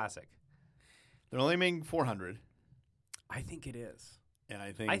future classic? They're only making 400. I think it is. And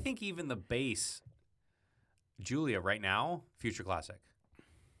I think even the base Giulia right now, future classic.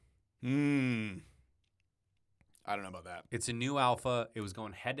 I don't know about that. It's a new Alpha. It was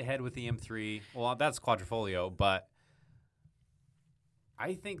going head to head with the M3. Well, that's Quadrifoglio, but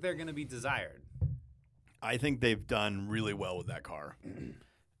I think they're going to be desired. I think they've done really well with that car.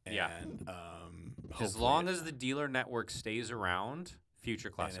 And as long as the dealer network stays around, future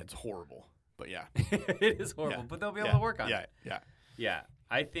classic. And it's horrible, but yeah. It is horrible, but they'll be able to work on it. Yeah.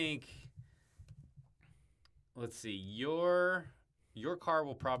 I think, let's see, your car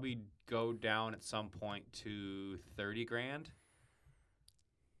will probably go down at some point to 30 grand,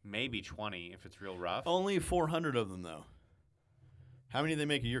 maybe 20 if it's real rough. Only 400 of them, though. How many do they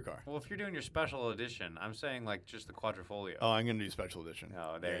make of your car? Well, if you're doing your special edition, I'm saying like just the Quadrifoglio. Oh, I'm going to do special edition.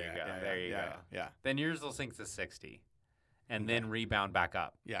 Oh, there you go. There you go. Yeah. Then yours will sink to 60 and then rebound back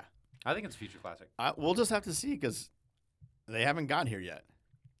up. Yeah. I think it's future classic. We'll just have to see because they haven't got here yet.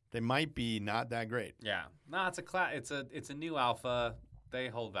 They might be not that great. Yeah. No, it's a new Alpha. They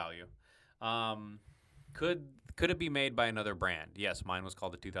hold value. Could it be made by another brand? Yes, mine was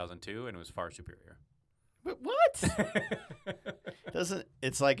called the 2002 and it was far superior. But what?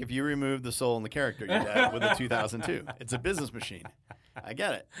 It's like if you remove the soul and the character you get with a 2002. It's a business machine. I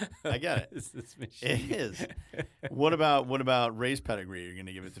get it. Business machine. It is. What about race pedigree? Are you going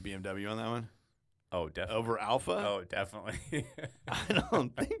to give it to BMW on that one? Oh, definitely. Over Alpha? Oh, definitely. I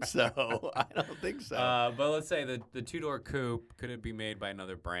don't think so. But let's say the two-door coupe, could it be made by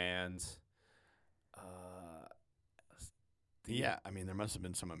another brand? Yeah, I mean, there must have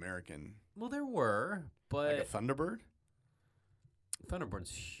been some American. Well, there were, but like a Thunderbird?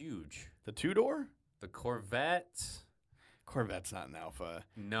 Thunderbird's huge. The two-door? The Corvette? Corvette's not an Alpha.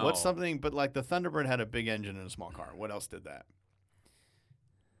 No. What's something, but like the Thunderbird had a big engine and a small car. What else did that?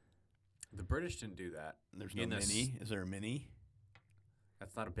 The British didn't do that. There's no Mini. Is there a Mini?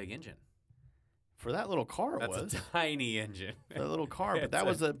 That's not a big engine. For that little car, That's was a tiny engine. That little car, but that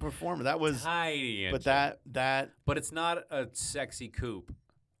was a performer. That was tiny engine. But that. But it's not a sexy coupe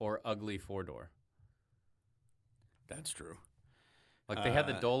or ugly four-door. That's true. Like they had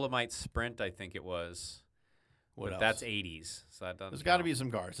the Dolomite Sprint, I think it was. What else? That's 80s, so that doesn't. There's got to be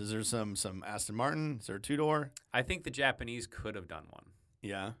some cars. Is there some Aston Martin? Is there a two-door? I think the Japanese could have done one.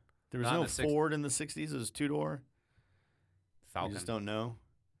 Yeah. There was no Ford in the 60s. It was two-door. Falcon. You just don't know?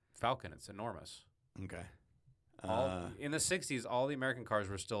 Falcon. It's enormous. Okay. In the 60s, all the American cars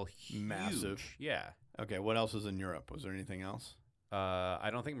were still huge. Massive. Yeah. Okay. What else was in Europe? Was there anything else? I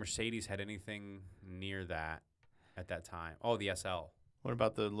don't think Mercedes had anything near that at that time. Oh, the SL. What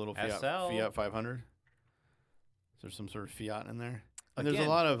about the little Fiat 500? Is there some sort of Fiat in there? And Again, there's a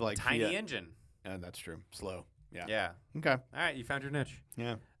lot of like tiny Fiat. engine. Yeah, that's true. Slow. Yeah. Yeah. Okay. All right, you found your niche.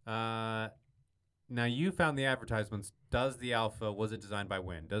 Yeah. Now you found the advertisements. Was it designed by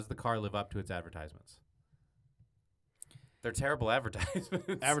Wynn? Does the car live up to its advertisements? They're terrible advertisements.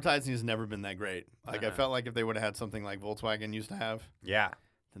 Advertising has never been that great. Like I felt like if they would have had something like Volkswagen used to have,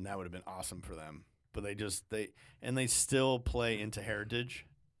 then that would have been awesome for them. But they still play into heritage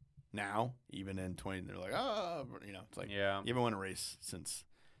now, even in 20. They're like, it's like you haven't won a race since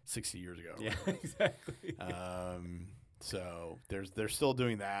 60 years ago. Yeah, exactly. So they're still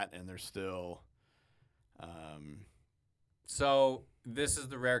doing that, and they're still. So this is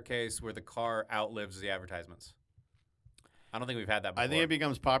the rare case where the car outlives the advertisements. I don't think we've had that before. I think it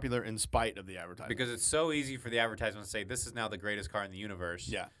becomes popular in spite of the advertisement. Because it's so easy for the advertisement to say, this is now the greatest car in the universe.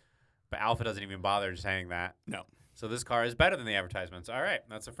 Yeah. But Alpha doesn't even bother saying that. No. So this car is better than the advertisements. All right.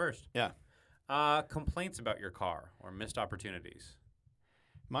 That's a first. Yeah. Complaints about your car or missed opportunities?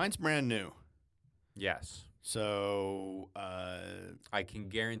 Mine's brand new. Yes. So I can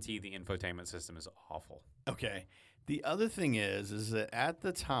guarantee the infotainment system is awful. Okay. The other thing is that at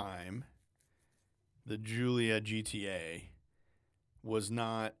the time, the Giulia GTA was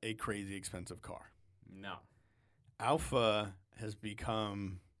not a crazy expensive car. No. Alpha has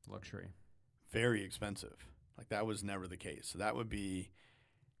become luxury, very expensive. Like that was never the case. So that would be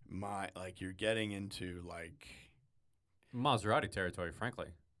you're getting into like Maserati territory, frankly.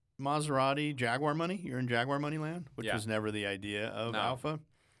 Maserati, Jaguar money. You're in Jaguar money land, which was never the idea of Alpha.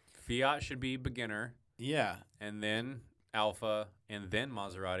 Fiat should be beginner. Yeah. And then Alpha, and then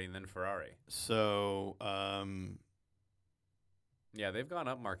Maserati, and then Ferrari. So, they've gone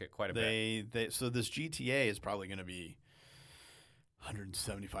up market quite a bit. So this GTA is probably going to be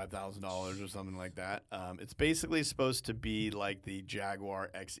 $175,000 or something like that. It's basically supposed to be like the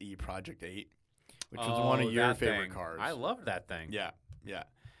Jaguar XE Project 8, which was one of your favorite cars. I loved that thing. Yeah, yeah.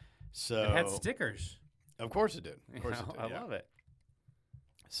 So it had stickers. Of course it did. Of course it did. I love it.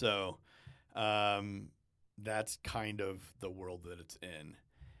 So, that's kind of the world that it's in.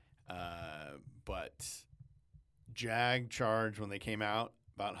 But Jag charged when they came out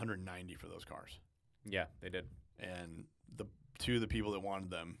about $190 for those cars. Yeah, they did. And the two of the people that wanted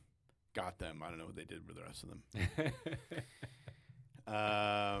them got them. I don't know what they did with the rest of them.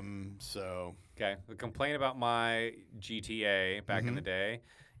 Okay. The complaint about my GTA back in the day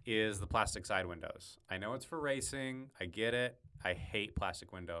is the plastic side windows. I know it's for racing. I get it. I hate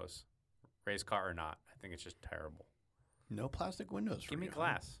plastic windows, race car or not. I think it's just terrible. No plastic windows. Give me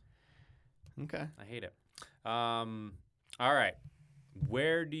glass. Okay. I hate it. All right.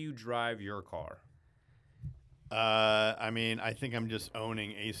 Where do you drive your car? I mean, I think I'm just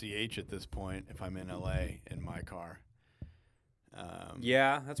owning ACH at this point if I'm in LA in my car.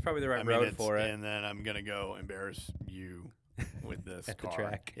 Yeah, that's probably the right road for it. And then I'm going to go embarrass you with this at car. The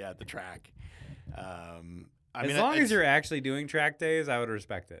track. Yeah, at the track. As long as you're actually doing track days, I would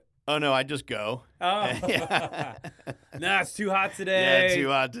respect it. Oh, no, I just go. Oh. Nah, it's too hot today. Yeah, too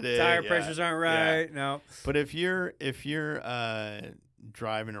hot today. Tire pressures aren't right. Yeah. No. But if you're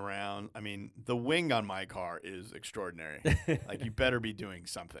driving around, I mean, the wing on my car is extraordinary. Like, you better be doing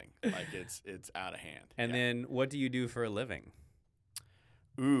something. Like, it's out of hand. And then what do you do for a living?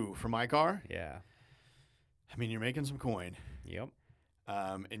 Ooh, for my car? Yeah. I mean, you're making some coin. Yep.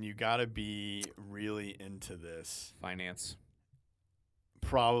 And you got to be really into this. Finance.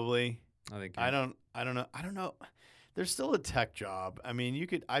 Probably. I think. I don't know. There's still a tech job. I mean,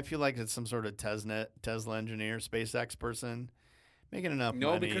 I feel like it's some sort of Tesla engineer, SpaceX person making enough money.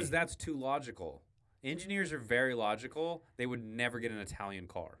 No, because that's too logical. Engineers are very logical. They would never get an Italian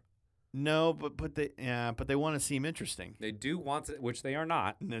car. No, but they want to seem interesting. They do want to, which they are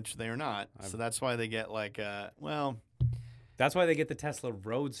not. Which they are not. So that's why they get like that's why they get the Tesla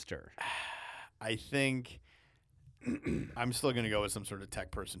Roadster. I think I'm still going to go with some sort of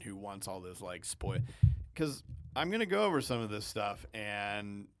tech person who wants all this like spoil, because I'm going to go over some of this stuff,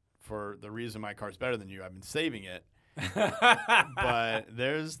 and for the reason my car's better than you, I've been saving it. But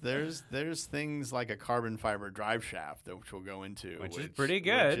there's things like a carbon fiber drive shaft which we'll go into, which is pretty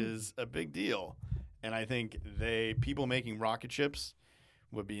good, which is a big deal, and I think people making rocket ships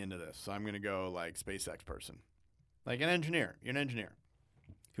would be into this. So I'm going to go like SpaceX person, like an engineer. You're an engineer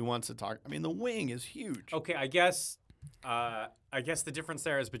who wants to talk. I mean, the wing is huge. Okay, I guess the difference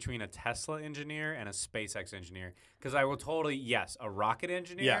there is between a Tesla engineer and a SpaceX engineer. Because I will a rocket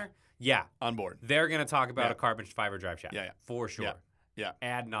engineer. Yeah. On board. They're going to talk about a carbon fiber drive shaft. Yeah. For sure. Yeah.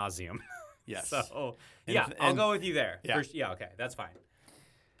 Ad nauseum. Yes. So, I'll go with you there. Yeah. Okay. That's fine.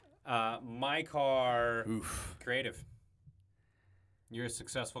 My car. Oof. Creative. You're a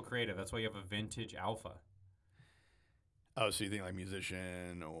successful creative. That's why you have a vintage Alpha. Oh, so you think like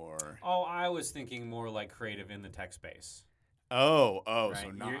musician or? Oh, I was thinking more like creative in the tech space. Oh, right?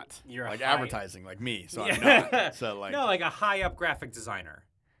 So not. You're like high... advertising, like me. So I'm not. So like. No, like a high up graphic designer.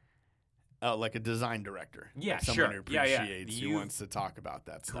 Oh, like a design director. Yeah, like someone who appreciates, who wants to talk about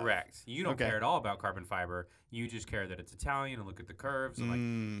that stuff. Correct. You don't care at all about carbon fiber. You just care that it's Italian and look at the curves.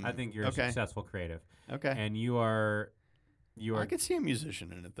 And I think you're a successful creative. Okay. And you are. I could see a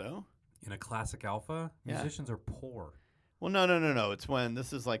musician in it though. In a classic Alpha, musicians are poor. Well, no. It's when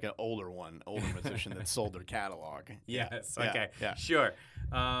this is like an older musician that sold their catalog. Yes. Okay. Yeah. Sure.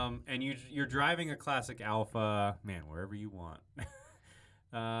 And you're driving a classic Alpha, man, wherever you want.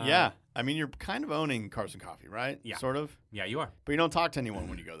 Yeah. I mean, you're kind of owning Cars and Coffee, right? Yeah. Sort of. Yeah, you are. But you don't talk to anyone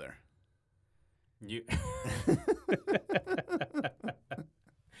when you go there.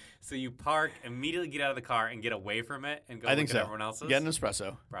 So you park, immediately get out of the car, and get away from it, and go look at everyone else's? Get an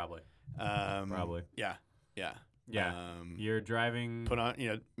espresso. Probably. Probably. Yeah. You're driving. Put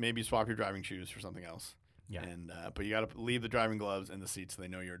on, maybe swap your driving shoes for something else. Yeah. And but you got to leave the driving gloves in the seat so they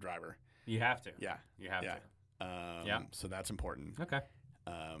know you're a driver. You have to. Yeah. You have to. So that's important. Okay.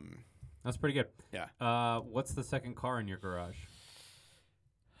 That's pretty good. Yeah. What's the second car in your garage?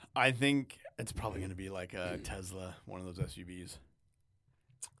 I think it's probably going to be like a Tesla, one of those SUVs.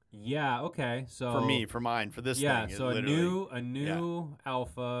 Yeah. Okay. So for this thing. Yeah. So a new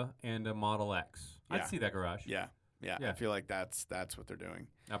Alpha and a Model X. I'd see that garage. Yeah. I feel like that's what they're doing.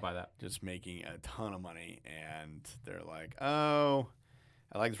 I'll buy that. Just making a ton of money, and they're like, oh,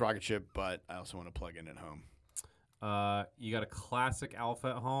 I like this rocket ship, but I also want to plug in at home. You got a classic Alpha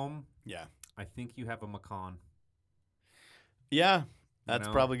at home. Yeah. I think you have a Macan. Yeah. That's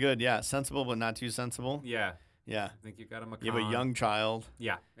probably good. Yeah. Sensible, but not too sensible. Yeah. Yeah. I think you got a Macan. You have a young child.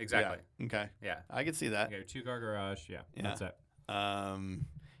 Yeah, exactly. Yeah. Okay. Yeah. I could see that. Okay, 2-car garage. Yeah. That's it.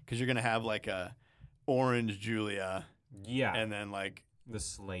 Because you're going to have like a orange Giulia. Yeah. And then like the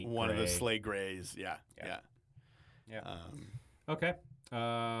slate one gray. of the slate grays. Yeah. Okay.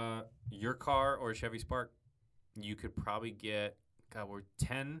 Your car or Chevy Spark, you could probably get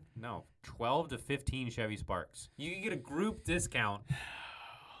 12 to 15 Chevy Sparks. You could get a group discount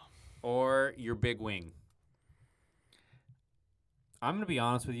or your big wing. I'm going to be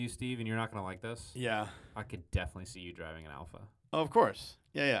honest with you, Steve, and you're not going to like this. Yeah. I could definitely see you driving an Alpha. Oh, of course.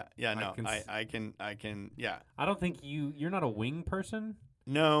 Yeah. No, I can. Yeah. I don't think you're not a wing person.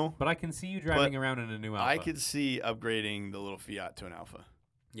 No. But I can see you driving around in a new Alpha. I could see upgrading the little Fiat to an Alpha.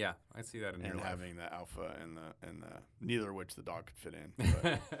 Yeah, I see that in your life. And having the Alpha and the neither of which the dog could fit in.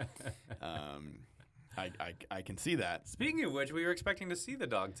 But, I can see that. Speaking of which, we were expecting to see the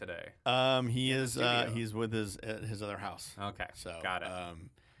dog today. He's with his other house. Okay, so got it.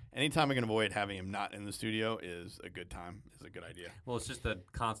 Anytime I can avoid having him not in the studio is a good time. Is a good idea. Well, it's just the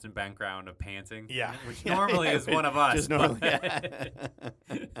constant background of panting. Yeah, which normally is one of us. Just normally.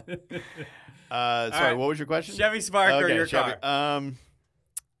 Sorry, what was your question? Chevy Spark or your Chevy. car?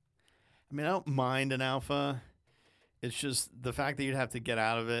 I mean, I don't mind an Alpha. It's just the fact that you'd have to get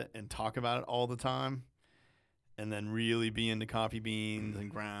out of it and talk about it all the time, and then really be into coffee beans and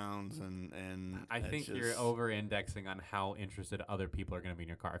grounds and. I think you're over-indexing on how interested other people are going to be in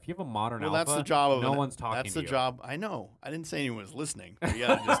your car. If you have a modern Alpha, that's the job of no one's talking. That's to the you. job. I know. I didn't say anyone was listening. You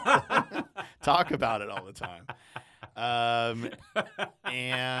gotta just talk about it all the time.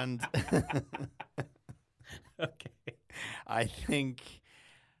 And okay, I think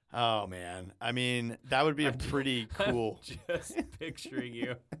Oh man, I mean that would be a pretty cool. I'm just picturing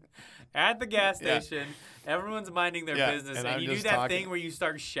you at the gas station. Everyone's minding their business, and you do that thing where you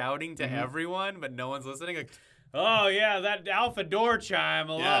start shouting to everyone, but no one's listening. Like, oh yeah, that Alpha door chime.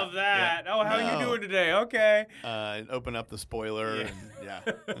 I love that. Yeah. Oh, how are you doing today? Okay. Open up the spoiler.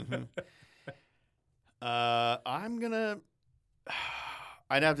 And, I'm gonna.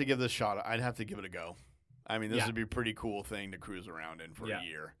 I'd have to give this a shot. I'd have to give it a go. I mean, this would be a pretty cool thing to cruise around in for a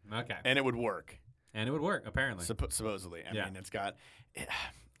year. Okay. And it would work. Apparently. Supposedly. I mean, it's got.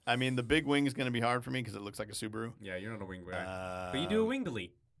 I mean, the big wing is going to be hard for me because it looks like a Subaru. Yeah, you're not a wing guy. But you do a wing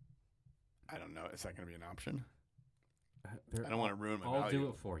delete. I don't know. Is that going to be an option? I don't want to ruin my value. I'll do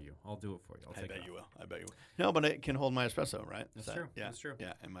it for you. I bet you will. No, but it can hold my espresso, right? That's true. Yeah. That's true.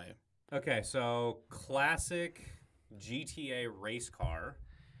 Yeah. Okay, so classic GTA race car.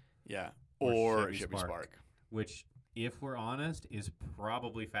 Yeah. Or Chevy Spark. Which, if we're honest, is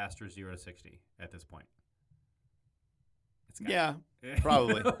probably faster 0 to 60 at this point. Yeah,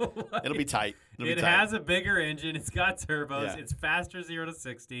 probably. It'll be tight. It has a bigger engine. It's got turbos. Yeah. It's faster 0 to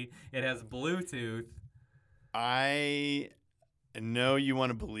 60. It has Bluetooth. I know you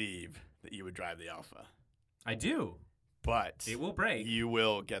want to believe that you would drive the Alpha. I do. But it will break. You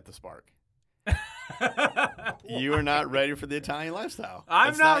will get the Spark. You are not ready for the Italian lifestyle.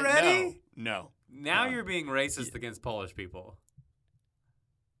 I'm not ready? No. Now you're being racist against Polish people.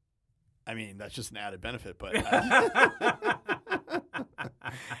 I mean, that's just an added benefit, but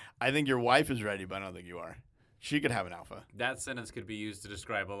I think your wife is ready, but I don't think you are. She could have an Alpha. That sentence could be used to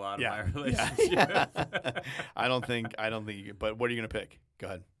describe a lot of my relationship. Yeah. I don't think you could, but what are you going to pick? Go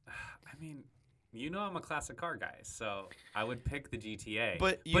ahead. I mean, you know I'm a classic car guy, so I would pick the GTA.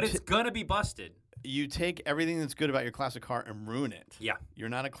 But it's going to be busted. You take everything that's good about your classic car and ruin it. Yeah. You're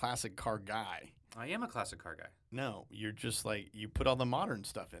not a classic car guy. I am a classic car guy. No, you're just like, you put all the modern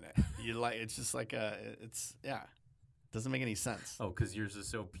stuff in it. It's just like doesn't make any sense. Oh, because yours is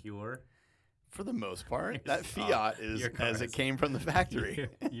so pure? For the most part. That Fiat is as it came from the factory.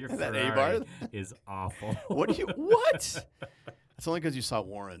 Your Ferrari is awful. What? It's only because you saw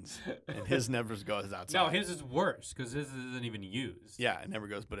Warren's, and his never goes outside. No, his is worse because his isn't even used. Yeah, it never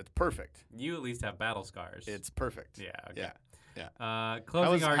goes, but it's perfect. You at least have battle scars. It's perfect. Yeah. Okay. Yeah.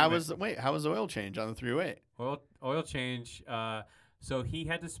 Closing argument. How was the oil change on the 308? Oil change. So he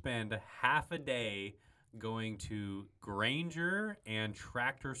had to spend half a day going to Grainger and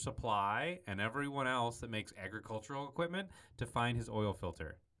Tractor Supply and everyone else that makes agricultural equipment to find his oil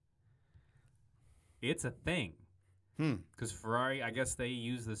filter. It's a thing. Because Ferrari, I guess they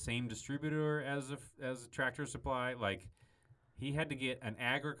use the same distributor as a Tractor Supply. Like, he had to get an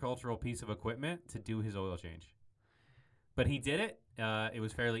agricultural piece of equipment to do his oil change. But he did it. It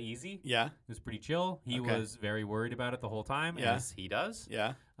was fairly easy. Yeah. It was pretty chill. He was very worried about it the whole time, as he does.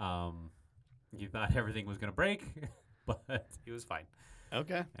 Yeah. You thought everything was going to break, but he was fine.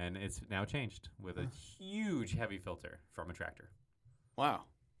 Okay. And it's now changed with a huge heavy filter from a tractor. Wow.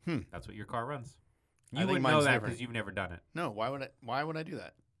 That's what your car runs. You wouldn't know that because you've never done it. No. Why would I do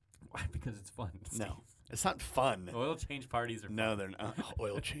that? Why? Because it's fun, Steve. No. It's not fun. Oil change parties are fun. No, they're not.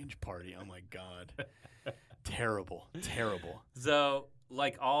 Oil change party. Oh, my God. Terrible. So,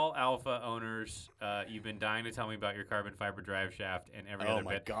 like all Alpha owners, you've been dying to tell me about your carbon fiber drive shaft and every other bit. Oh,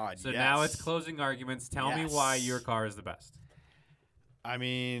 my God, So now it's closing arguments. Tell me why your car is the best. I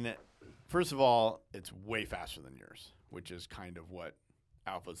mean, first of all, it's way faster than yours, which is kind of what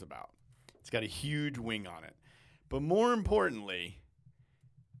Alpha's about. It's got a huge wing on it. But more importantly,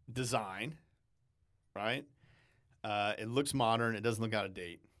 design, right? It looks modern. It doesn't look out of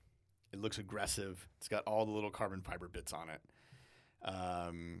date. It looks aggressive. It's got all the little carbon fiber bits on it.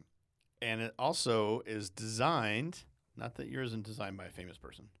 And it also is designed, not that yours isn't designed by a famous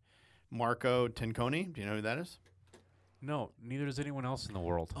person, Marco Tenconi. Do you know who that is? No, neither does anyone else in the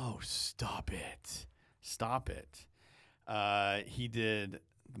world. Oh, stop it. He did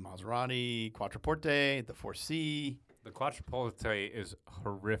the Maserati Quattroporte, the 4C. The Quattroporte is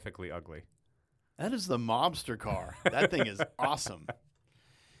horrifically ugly. That is the mobster car. That thing is awesome.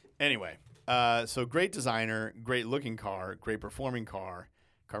 Anyway, so great designer, great looking car, great performing car,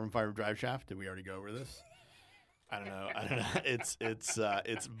 carbon fiber drive shaft. Did we already go over this? I don't know.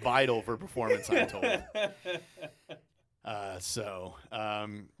 It's vital for performance, I'm told.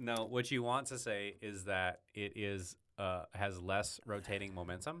 No, what you want to say is that it is has less rotating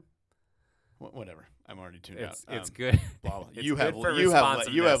momentum. Whatever. I'm already tuned out. It's good. You have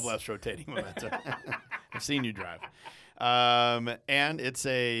less rotating momentum. I've seen you drive. And it's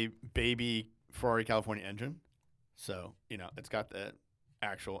a baby Ferrari California engine. So, it's got the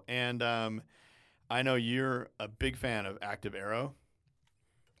actual. And I know you're a big fan of Active Aero.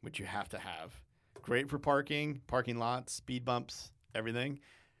 which you have to have. Great for parking lots, speed bumps, everything.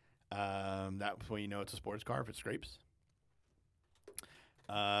 That's when you know it's a sports car if it scrapes.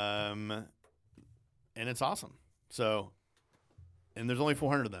 And it's awesome. So, and there's only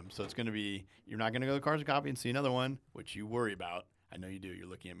 400 of them, so it's going to be, you're not going to go to Cars and Coffee and see another one, which you worry about. I know you do. You're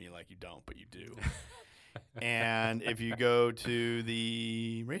looking at me like you don't, but you do. And if you go to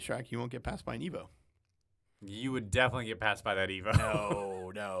the racetrack, you won't get passed by an Evo. You would definitely get passed by that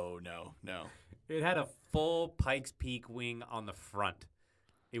Evo. No. It had a full Pikes Peak wing on the front.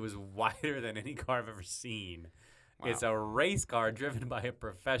 It was wider than any car I've ever seen. Wow. It's a race car driven by a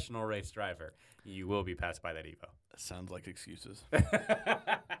professional race driver. You will be passed by that Evo. Sounds like excuses.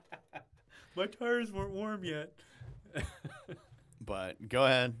 My tires weren't warm yet. But go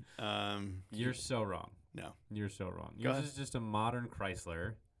ahead. You're so wrong. No. You're so wrong. Yours is just a modern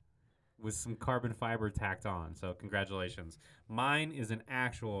Chrysler with some carbon fiber tacked on. So congratulations. Mine is an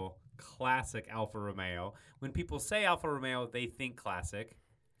actual classic Alfa Romeo. When people say Alfa Romeo, they think classic.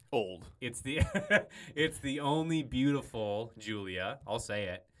 Old. It's the it's the only beautiful Giulia. I'll say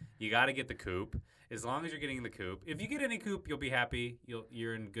it. You got to get the coupe. As long as you're getting the coupe. If you get any coupe, you'll be happy.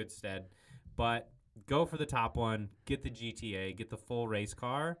 You're in good stead. But go for the top one. Get the GTA. Get the full race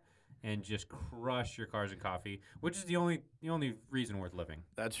car. And just crush your Cars and Coffee, which is the only reason worth living.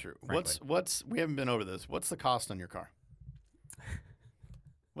 That's true. Frankly. What's we haven't been over this. What's the cost on your car?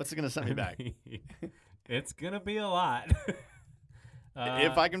 What's it going to send me back? It's going to be a lot.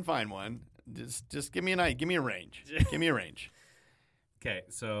 If I can find one, just give me a range. Give me a range. Okay,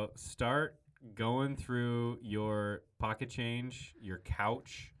 so start going through your pocket change, your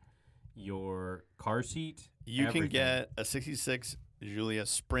couch, your car seat. You everything. Can get a 66 Giulia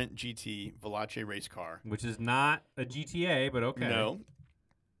Sprint GT Veloce race car. Which is not a GTA, but okay. No.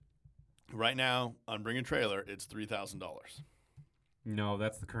 Right now, on Bring a Trailer, it's $3,000. No,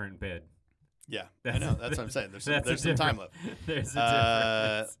 that's the current bid. Yeah, I know. That's what I'm saying. There's some time left. There's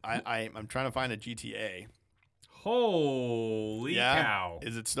a difference. I'm trying to find a GTA. Holy cow.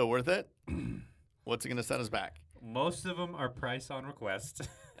 Is it still worth it? What's it going to set us back? Most of them are price on request.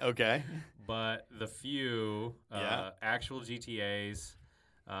 Okay. But the few actual GTAs,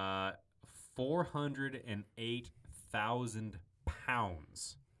 408,000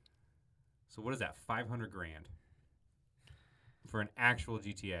 pounds. So what is that? $500,000 for an actual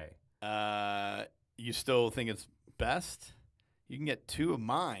GTA. You still think it's best? You can get 3 of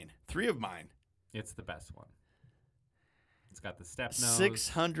mine. It's the best one. It's got the step nose.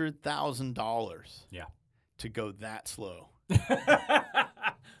 $600,000. Yeah. To go that slow.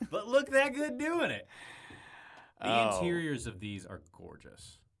 But look that good doing it. The interiors of these are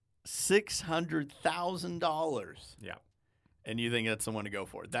gorgeous. $600,000. Yeah. And you think that's the one to go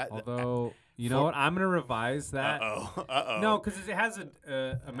for? Although, you know what? I'm going to revise that. Uh-oh. No, because it has an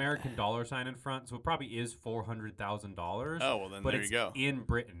American dollar sign in front, so it probably is $400,000. Oh, well, then but there you go. In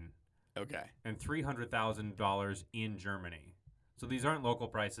Britain. Okay. And $300,000 in Germany. So these aren't local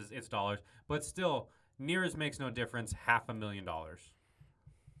prices. It's dollars. But still, nearest makes no difference. $500,000.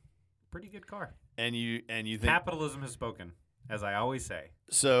 Pretty good car. And you think capitalism has spoken, as I always say.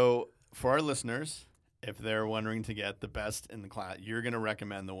 So for our listeners, if they're wondering to get the best in the class, you're going to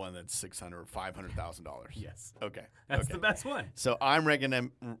recommend the one that's $600,000 or $500,000. Yes. Okay. That's the best one. So I'm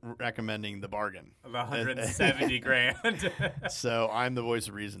recommending the bargain. Of $170,000. So I'm the voice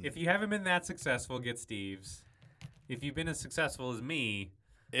of reason. If you haven't been that successful, get Steve's. If you've been as successful as me,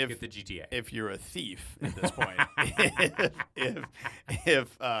 get the GTA. If you're a thief at this point,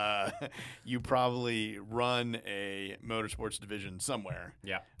 if you probably run a motorsports division somewhere,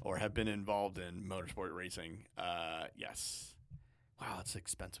 or have been involved in motorsport racing, yes. Wow, it's an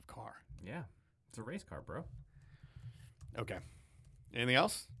expensive car. Yeah, it's a race car, bro. Okay. Anything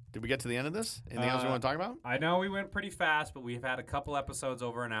else? Did we get to the end of this? Anything else you want to talk about? I know we went pretty fast, but we've had a couple episodes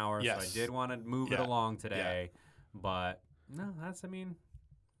over an hour, so I did want to move it along today. But no, that's the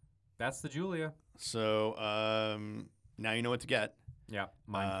Giulia. So now you know what to get. Yeah,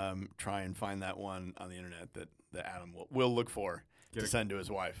 mine. Try and find that one on the internet that Adam will look for to send to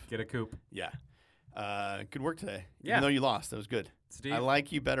his wife. Get a coupe. Yeah. Good work today. Yeah. Even though you lost, that was good. Steve? I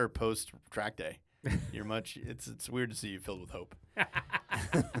like you better post track day. You're much. It's weird to see you filled with hope. All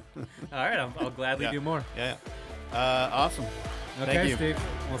right, I'll gladly do more. Yeah. Awesome. Okay, Thank you. Steve.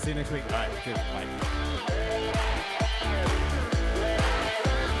 We'll see you next week. All right. Cheers. Bye.